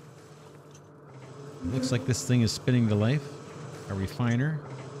 It looks like this thing is spinning to life. A refiner.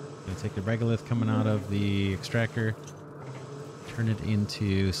 Gonna take the regolith coming out of the extractor, turn it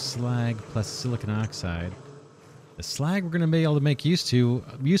into slag plus silicon oxide. The slag we're gonna be able to make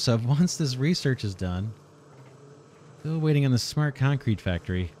use of once this research is done. Still waiting on the smart concrete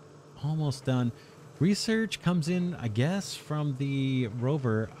factory. Almost done. Research comes in, I guess, from the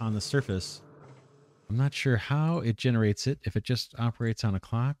rover on the surface. I'm not sure how it generates it, if it just operates on a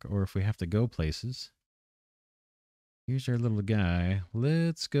clock or if we have to go places. Here's our little guy.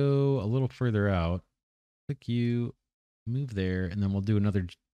 Let's go a little further out. Click you, move there, and then we'll do another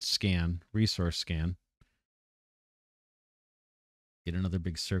scan, resource scan. Get another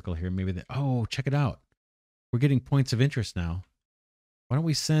big circle here. Maybe oh, check it out. We're getting points of interest now. Why don't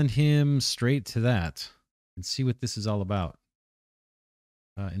we send him straight to that and see what this is all about?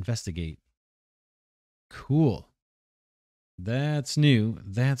 Investigate. Cool. That's new.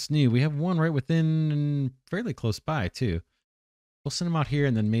 That's new. We have one right within, fairly close by, too. We'll send him out here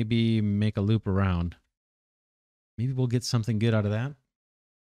and then maybe make a loop around. Maybe we'll get something good out of that.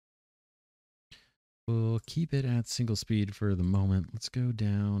 We'll keep it at single speed for the moment. Let's go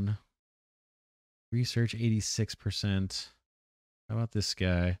down. Research 86%. How about this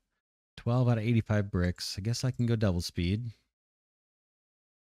guy? 12 out of 85 bricks. I guess I can go double speed.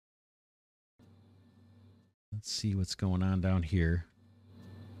 Let's see what's going on down here.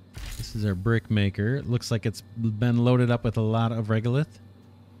 This is our brick maker. It looks like it's been loaded up with a lot of regolith.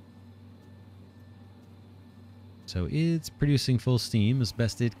 So it's producing full steam as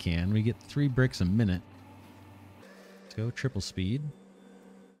best it can. We get 3 bricks a minute. Let's go triple speed.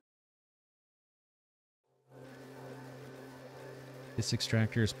 This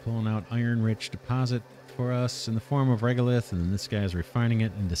extractor is pulling out iron-rich deposit for us in the form of regolith, and then this guy is refining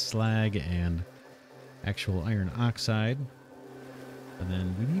it into slag and actual iron oxide. And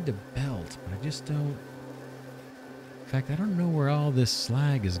then we need to belt, but I just don't... In fact, I don't know where all this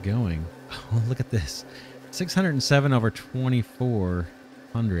slag is going. Oh, look at this. 607 over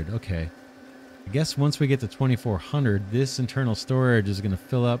 2400. Okay. I guess once we get to 2400, this internal storage is going to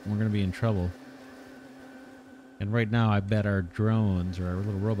fill up and we're going to be in trouble. And right now, I bet our drones or our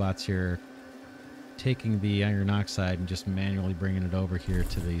little robots here are taking the iron oxide and just manually bringing it over here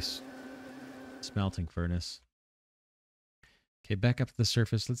to the smelting furnace. Okay, back up to the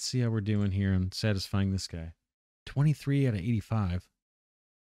surface. Let's see how we're doing here on satisfying this guy. 23 out of 85.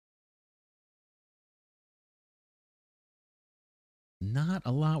 Not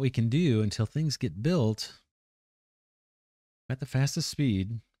a lot we can do until things get built at the fastest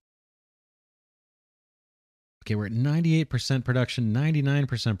speed. Okay, we're at 98% production,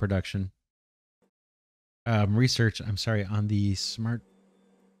 99% production. Research, I'm sorry, on the smart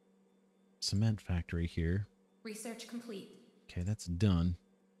cement factory here. Research complete. Okay, that's done.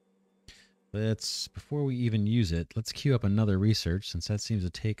 Before we even use it, let's queue up another research since that seems to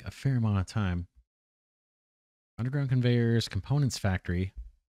take a fair amount of time. Underground conveyors, components factory.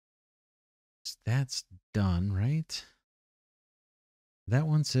 That's done, right? That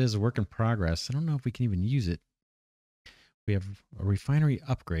one says work in progress. I don't know if we can even use it. We have a refinery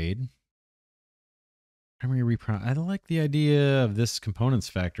upgrade. Primary I like the idea of this components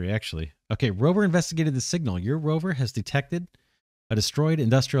factory, actually. Okay, rover investigated the signal. Your rover has detected a destroyed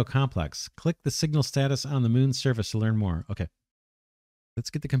industrial complex. Click the signal status on the moon's surface to learn more. Okay.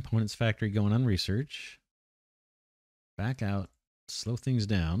 Let's get the components factory going on research. Back out. Slow things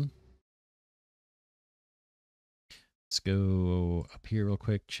down. Let's go up here real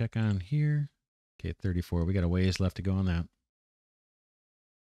quick. Check on here. Okay, 34. We got a ways left to go on that.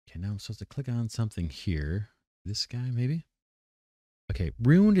 Okay, now I'm supposed to click on something here. This guy, maybe? Okay,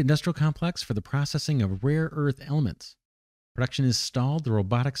 ruined industrial complex for the processing of rare earth elements. Production is stalled. The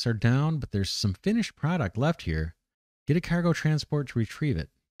robotics are down, but there's some finished product left here. Get a cargo transport to retrieve it.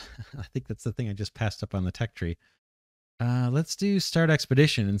 I think that's the thing I just passed up on the tech tree. Let's do start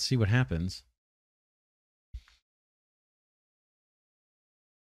expedition and see what happens.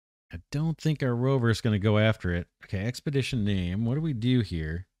 I don't think our rover is going to go after it. Okay, expedition name. What do we do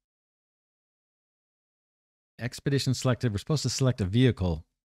here? Expedition selected. We're supposed to select a vehicle.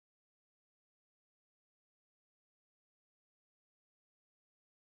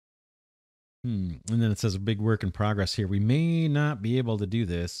 And then it says a big work in progress here. We may not be able to do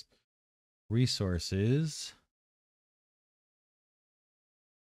this. Resources.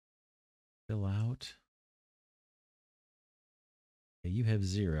 Fill out. Okay, you have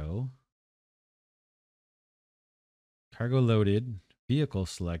 0. Cargo loaded. Vehicle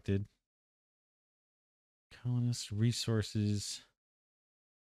selected. Colonist resources.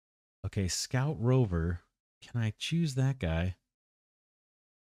 Okay, scout rover. Can I choose that guy?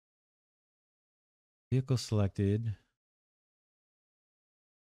 Vehicle selected.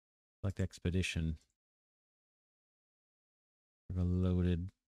 Select expedition. Cargo loaded.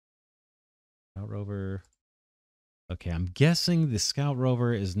 Scout rover. Okay, I'm guessing the scout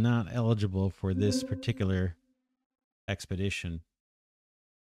rover is not eligible for this particular expedition.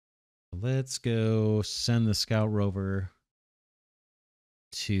 Let's go send the scout rover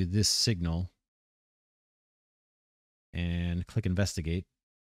to this signal and click investigate.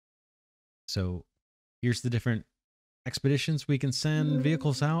 So here's the different expeditions we can send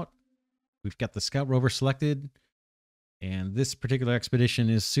vehicles out. We've got the scout rover selected, and this particular expedition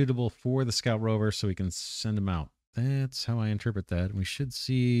is suitable for the scout rover, so we can send them out. That's how I interpret that. We should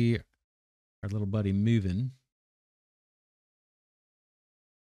see our little buddy moving.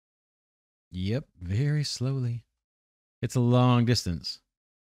 Yep, very slowly. It's a long distance.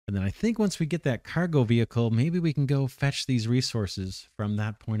 And then I think once we get that cargo vehicle, maybe we can go fetch these resources from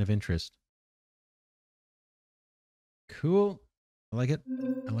that point of interest. Cool. I like it.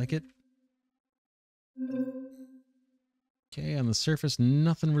 I like it. Okay, on the surface,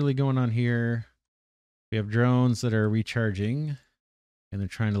 nothing really going on here. We have drones that are recharging, and they're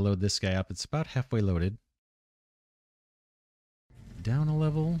trying to load this guy up. It's about halfway loaded. Down a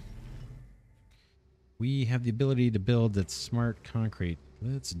level. We have the ability to build that smart concrete.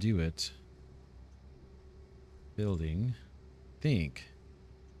 Let's do it. Building. Think.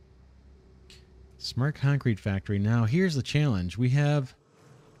 Smart concrete factory. Now, here's the challenge. We're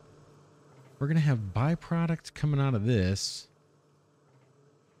going to have byproduct coming out of this.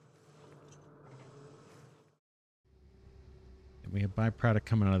 And we have byproduct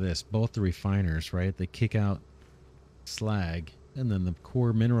coming out of this. Both the refiners, right? They kick out slag and then the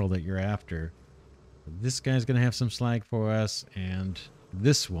core mineral that you're after. This guy's going to have some slag for us, and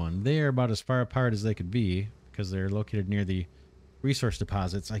this one, they are about as far apart as they could be because they're located near the resource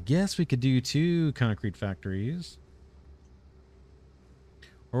deposits. I guess we could do 2 concrete factories,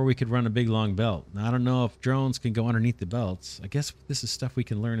 or we could run a big long belt. Now, I don't know if drones can go underneath the belts. I guess this is stuff we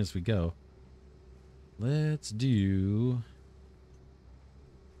can learn as we go. Let's do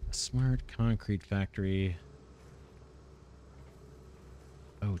a smart concrete factory.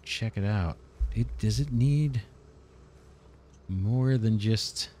 Oh, check it out. Does it need more than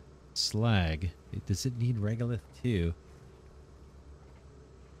just slag? Does it need regolith too?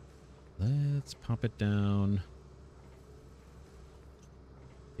 Let's pop it down.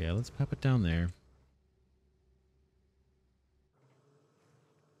 Yeah, let's pop it down there.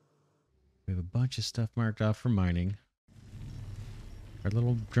 We have a bunch of stuff marked off for mining. Our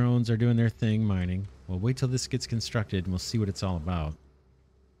little drones are doing their thing mining. We'll wait till this gets constructed and we'll see what it's all about.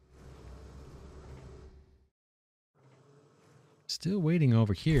 Still waiting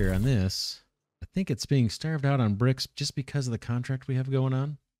over here on this. I think it's being starved out on bricks just because of the contract we have going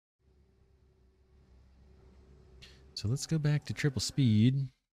on. So let's go back to triple speed.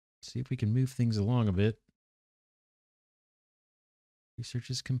 See if we can move things along a bit. Research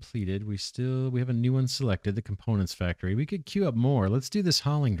is completed. We have a new one selected, the components factory. We could queue up more. Let's do this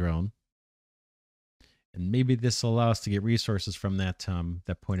hauling drone. And maybe this will allow us to get resources from that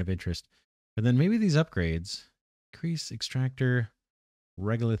point of interest. And then maybe these upgrades. Increase extractor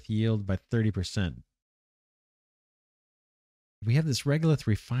regolith yield by 30%. We have this regolith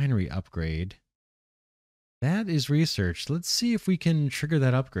refinery upgrade. That is researched. Let's see if we can trigger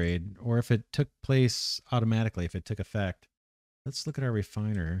that upgrade, or if it took place automatically, if it took effect. Let's look at our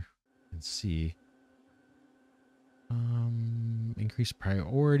refiner and see. Increase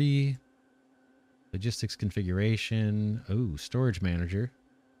priority. Logistics configuration. Oh, storage manager.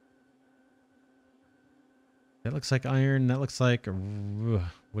 That looks like iron. That looks like,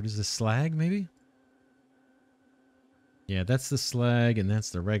 what is this, slag maybe? Yeah, that's the slag and that's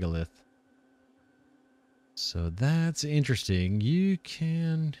the regolith. So that's interesting. You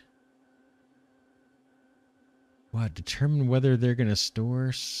can... What? Determine whether they're going to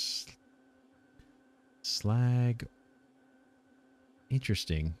store slag.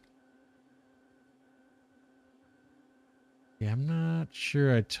 Interesting. Yeah, I'm not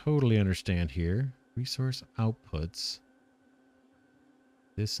sure I totally understand here. Resource outputs.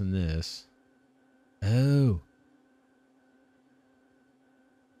 This and this. Oh.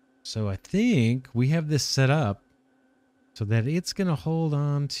 So I think we have this set up so that it's going to hold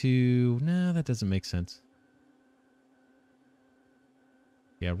on to... No, that doesn't make sense.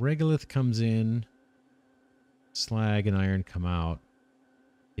 Yeah, regolith comes in. Slag and iron come out.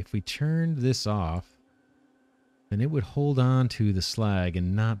 If we turned this off, then it would hold on to the slag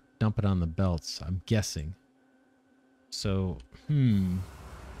and not dump it on the belts, I'm guessing. So,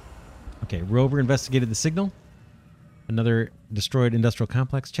 Okay, rover investigated the signal. Another destroyed industrial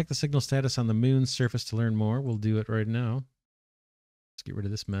complex. Check the signal status on the moon's surface to learn more. We'll do it right now. Let's get rid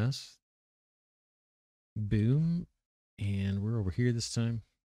of this mess. Boom. And we're over here this time.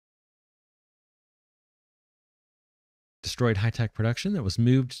 Destroyed high-tech production that was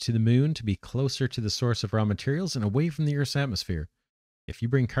moved to the moon to be closer to the source of raw materials and away from the Earth's atmosphere. If you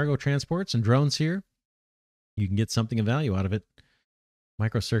bring cargo transports and drones here, you can get something of value out of it.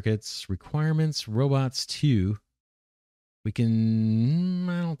 Microcircuits, requirements, robots 2. We can...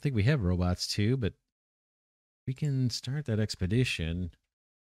 I don't think we have robots 2, but we can start that expedition.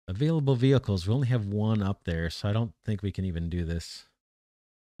 Available vehicles. We only have one up there, so I don't think we can even do this.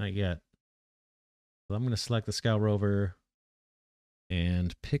 Not yet. So I'm going to select the Scout Rover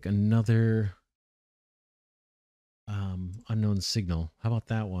and pick another unknown signal. How about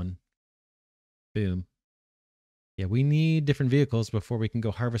that one? Boom. Yeah, we need different vehicles before we can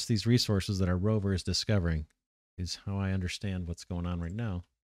go harvest these resources that our rover is discovering, is how I understand what's going on right now.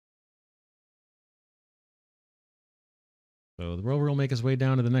 So the rover will make his way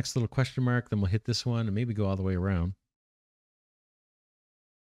down to the next little question mark, then we'll hit this one and maybe go all the way around.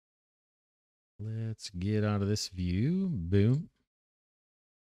 Let's get out of this view. Boom.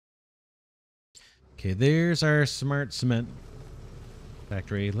 Okay, there's our smart cement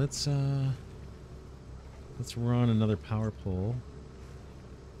factory. Let's run another power pole.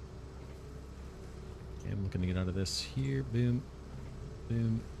 Okay, I'm looking to get out of this here. Boom.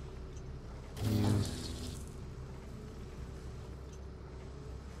 Boom. Boom.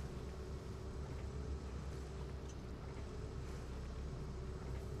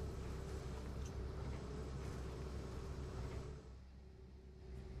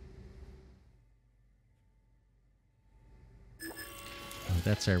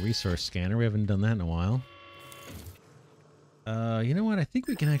 That's our resource scanner. We haven't done that in a while. You know what? I think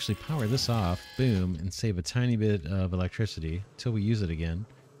we can actually power this off. Boom. And save a tiny bit of electricity until we use it again.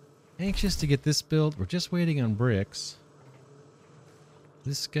 Anxious to get this built. We're just waiting on bricks.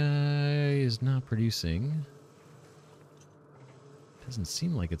 This guy is not producing. Doesn't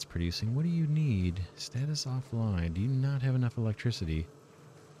seem like it's producing. What do you need? Status offline. Do you not have enough electricity?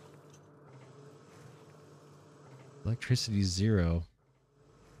 Electricity 0.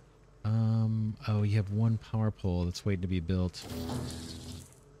 Oh, you have one power pole that's waiting to be built.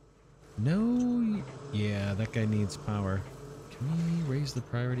 No, yeah, that guy needs power. Can we raise the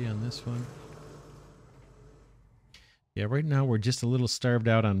priority on this one? Yeah, right now we're just a little starved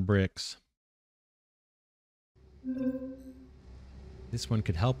out on bricks. This one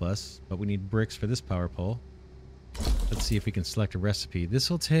could help us, but we need bricks for this power pole. Let's see if we can select a recipe.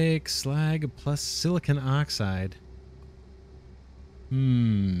 This will take slag plus silicon oxide.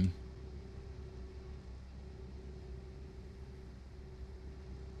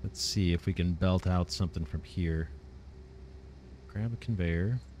 Let's see if we can belt out something from here. Grab a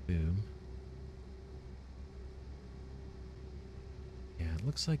conveyor. Boom. Yeah, it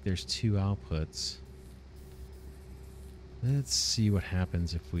looks like there's 2 outputs. Let's see what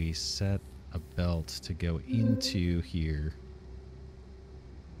happens if we set a belt to go into here.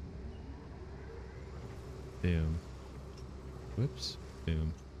 Boom. Whoops.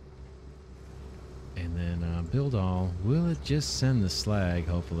 Boom. And then build all. Will it just send the slag,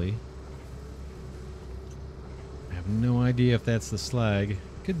 hopefully? I have no idea if that's the slag.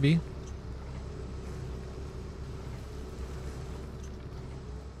 Could be.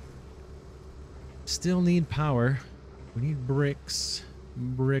 Still need power. We need bricks.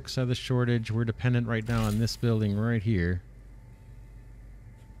 Bricks are the shortage. We're dependent right now on this building right here.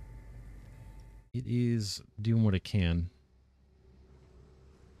 It is doing what it can.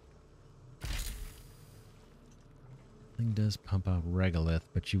 Thing does pump out regolith,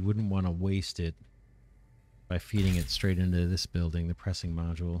 but you wouldn't want to waste it by feeding it straight into this building, the pressing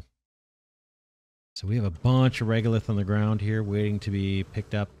module. So we have a bunch of regolith on the ground here waiting to be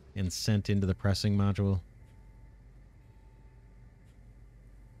picked up and sent into the pressing module.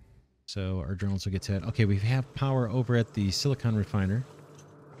 So our drones will get to it. Okay, we have power over at the silicon refiner.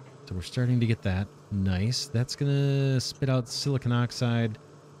 So we're starting to get that. Nice. That's going to spit out silicon oxide.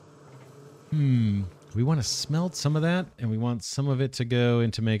 We want to smelt some of that, and we want some of it to go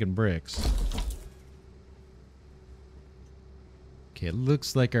into making bricks. Okay, it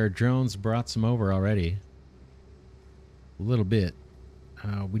looks like our drones brought some over already. A little bit.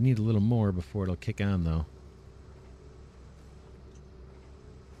 We need a little more before it'll kick on, though.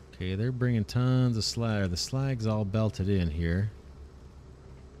 Okay, they're bringing tons of slag. The slag's all belted in here.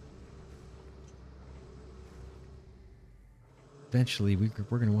 Eventually, we're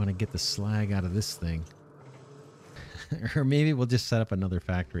going to want to get the slag out of this thing. Or maybe we'll just set up another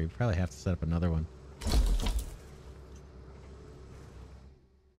factory. We probably have to set up another one.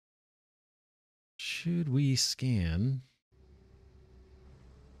 Should we scan?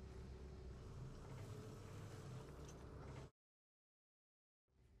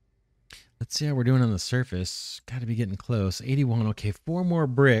 Let's see how we're doing on the surface. Got to be getting close. 81. Okay, 4 more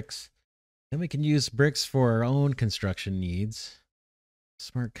bricks. Then we can use bricks for our own construction needs.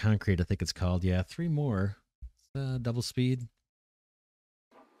 Smart concrete, I think it's called. Yeah, 3 more. Double speed.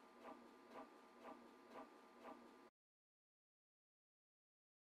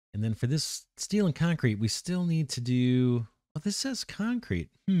 And then for this steel and concrete, we still need to do... Oh, this says concrete.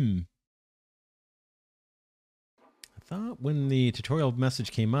 I thought when the tutorial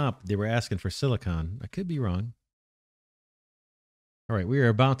message came up, they were asking for silicon. I could be wrong. All right, we are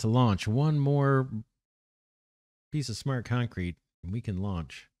about to launch. 1 more piece of smart concrete, and we can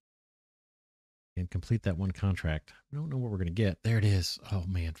launch and complete that 1 contract. I don't know what we're going to get. There it is. Oh,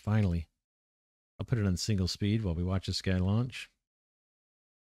 man, finally. I'll put it on single speed while we watch this guy launch.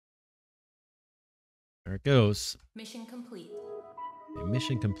 There it goes. Mission complete. Okay,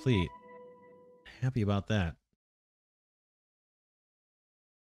 mission complete. Happy about that.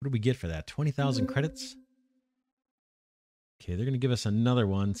 What do we get for that? 20,000 credits? Okay, they're going to give us another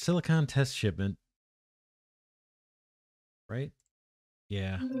one. Silicon test shipment. Right?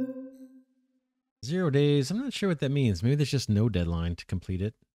 Yeah. 0 days. I'm not sure what that means. Maybe there's just no deadline to complete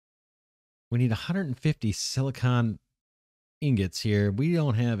it. We need 150 silicon ingots here. We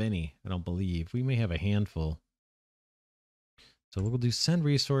don't have any, I don't believe. We may have a handful. So we'll do send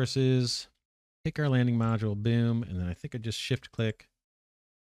resources, pick our landing module, boom, and then I think I just shift click.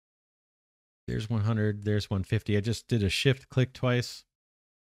 There's 100, there's 150. I just did a shift click twice.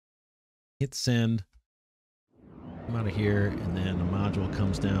 Hit send. Come out of here, and then the module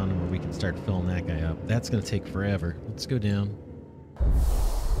comes down where we can start filling that guy up. That's going to take forever. Let's go down.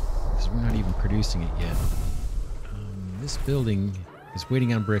 Because we're not even producing it yet. This building is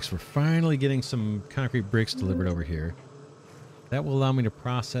waiting on bricks. We're finally getting some concrete bricks delivered over here. That will allow me to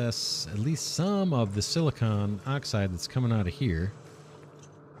process at least some of the silicon oxide that's coming out of here.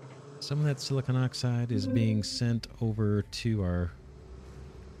 Some of that silicon oxide is being sent over to our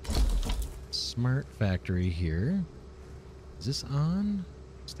smart factory here. Is this on?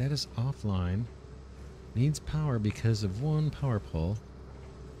 Status offline. Needs power because of 1 power pole.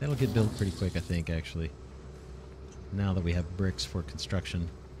 That'll get built pretty quick, I think, actually. Now that we have bricks for construction.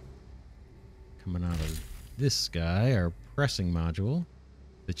 Coming out of this guy, our pressing module.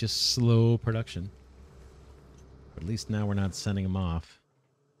 It's just slow production. But at least now we're not sending them off.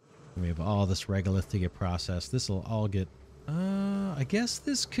 And we have all this regolith to get processed. This will all get... I guess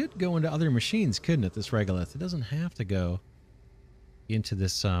this could go into other machines, couldn't it, this regolith? It doesn't have to go into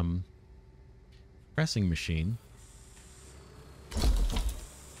this pressing machine.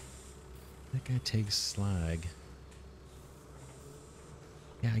 That guy takes slag.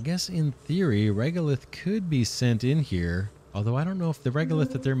 Yeah, I guess in theory, regolith could be sent in here. Although I don't know if the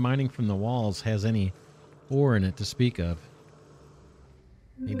regolith that they're mining from the walls has any ore in it to speak of.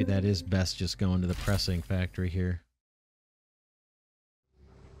 Maybe that is best just going to the pressing factory here.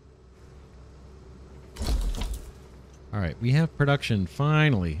 Alright, we have production,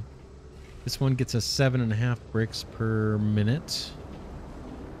 finally. This one gets us 7.5 bricks per minute.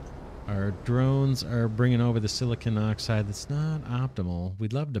 Our drones are bringing over the silicon oxide. That's not optimal.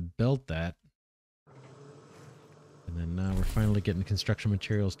 We'd love to belt that. And then now we're finally getting construction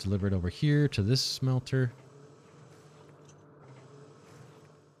materials delivered over here to this smelter.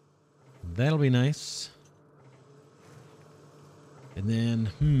 That'll be nice. And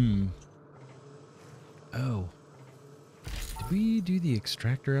then, oh. Did we do the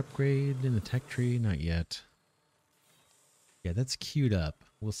extractor upgrade in the tech tree? Not yet. Yeah, that's queued up.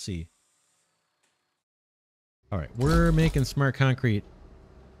 We'll see. All right, we're making smart concrete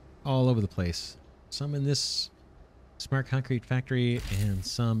all over the place. Some in this smart concrete factory and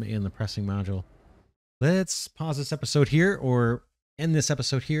some in the pressing module. Let's pause this episode here or end this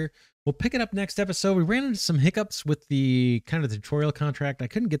episode here. We'll pick it up next episode. We ran into some hiccups with the kind of tutorial contract. I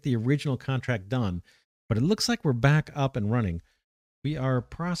couldn't get the original contract done, but it looks like we're back up and running. We are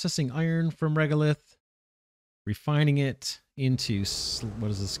processing iron from regolith, refining it into, what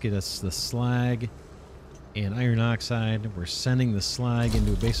does this get us? The slag and iron oxide. We're sending the slag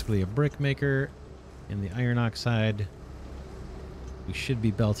into basically a brick maker, and the iron oxide we should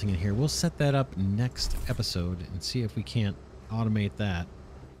be belting in here. We'll set that up next episode and see if we can't automate that.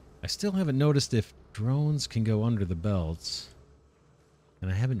 I still haven't noticed if drones can go under the belts. And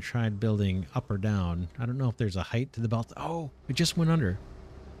I haven't tried building up or down. I don't know if there's a height to the belt. Oh, it just went under.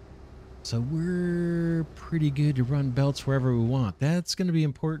 So we're pretty good to run belts wherever we want. That's going to be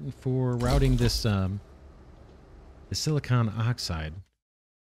important for routing this the silicon oxide.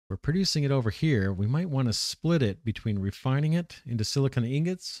 We're producing it over here. We might want to split it between refining it into silicon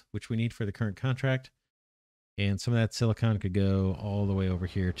ingots, which we need for the current contract. And some of that silicon could go all the way over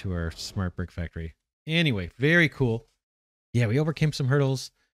here to our smart brick factory. Anyway, very cool. Yeah, we overcame some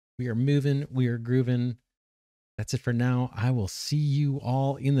hurdles. We are moving. We are grooving. That's it for now. I will see you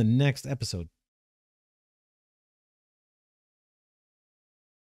all in the next episode.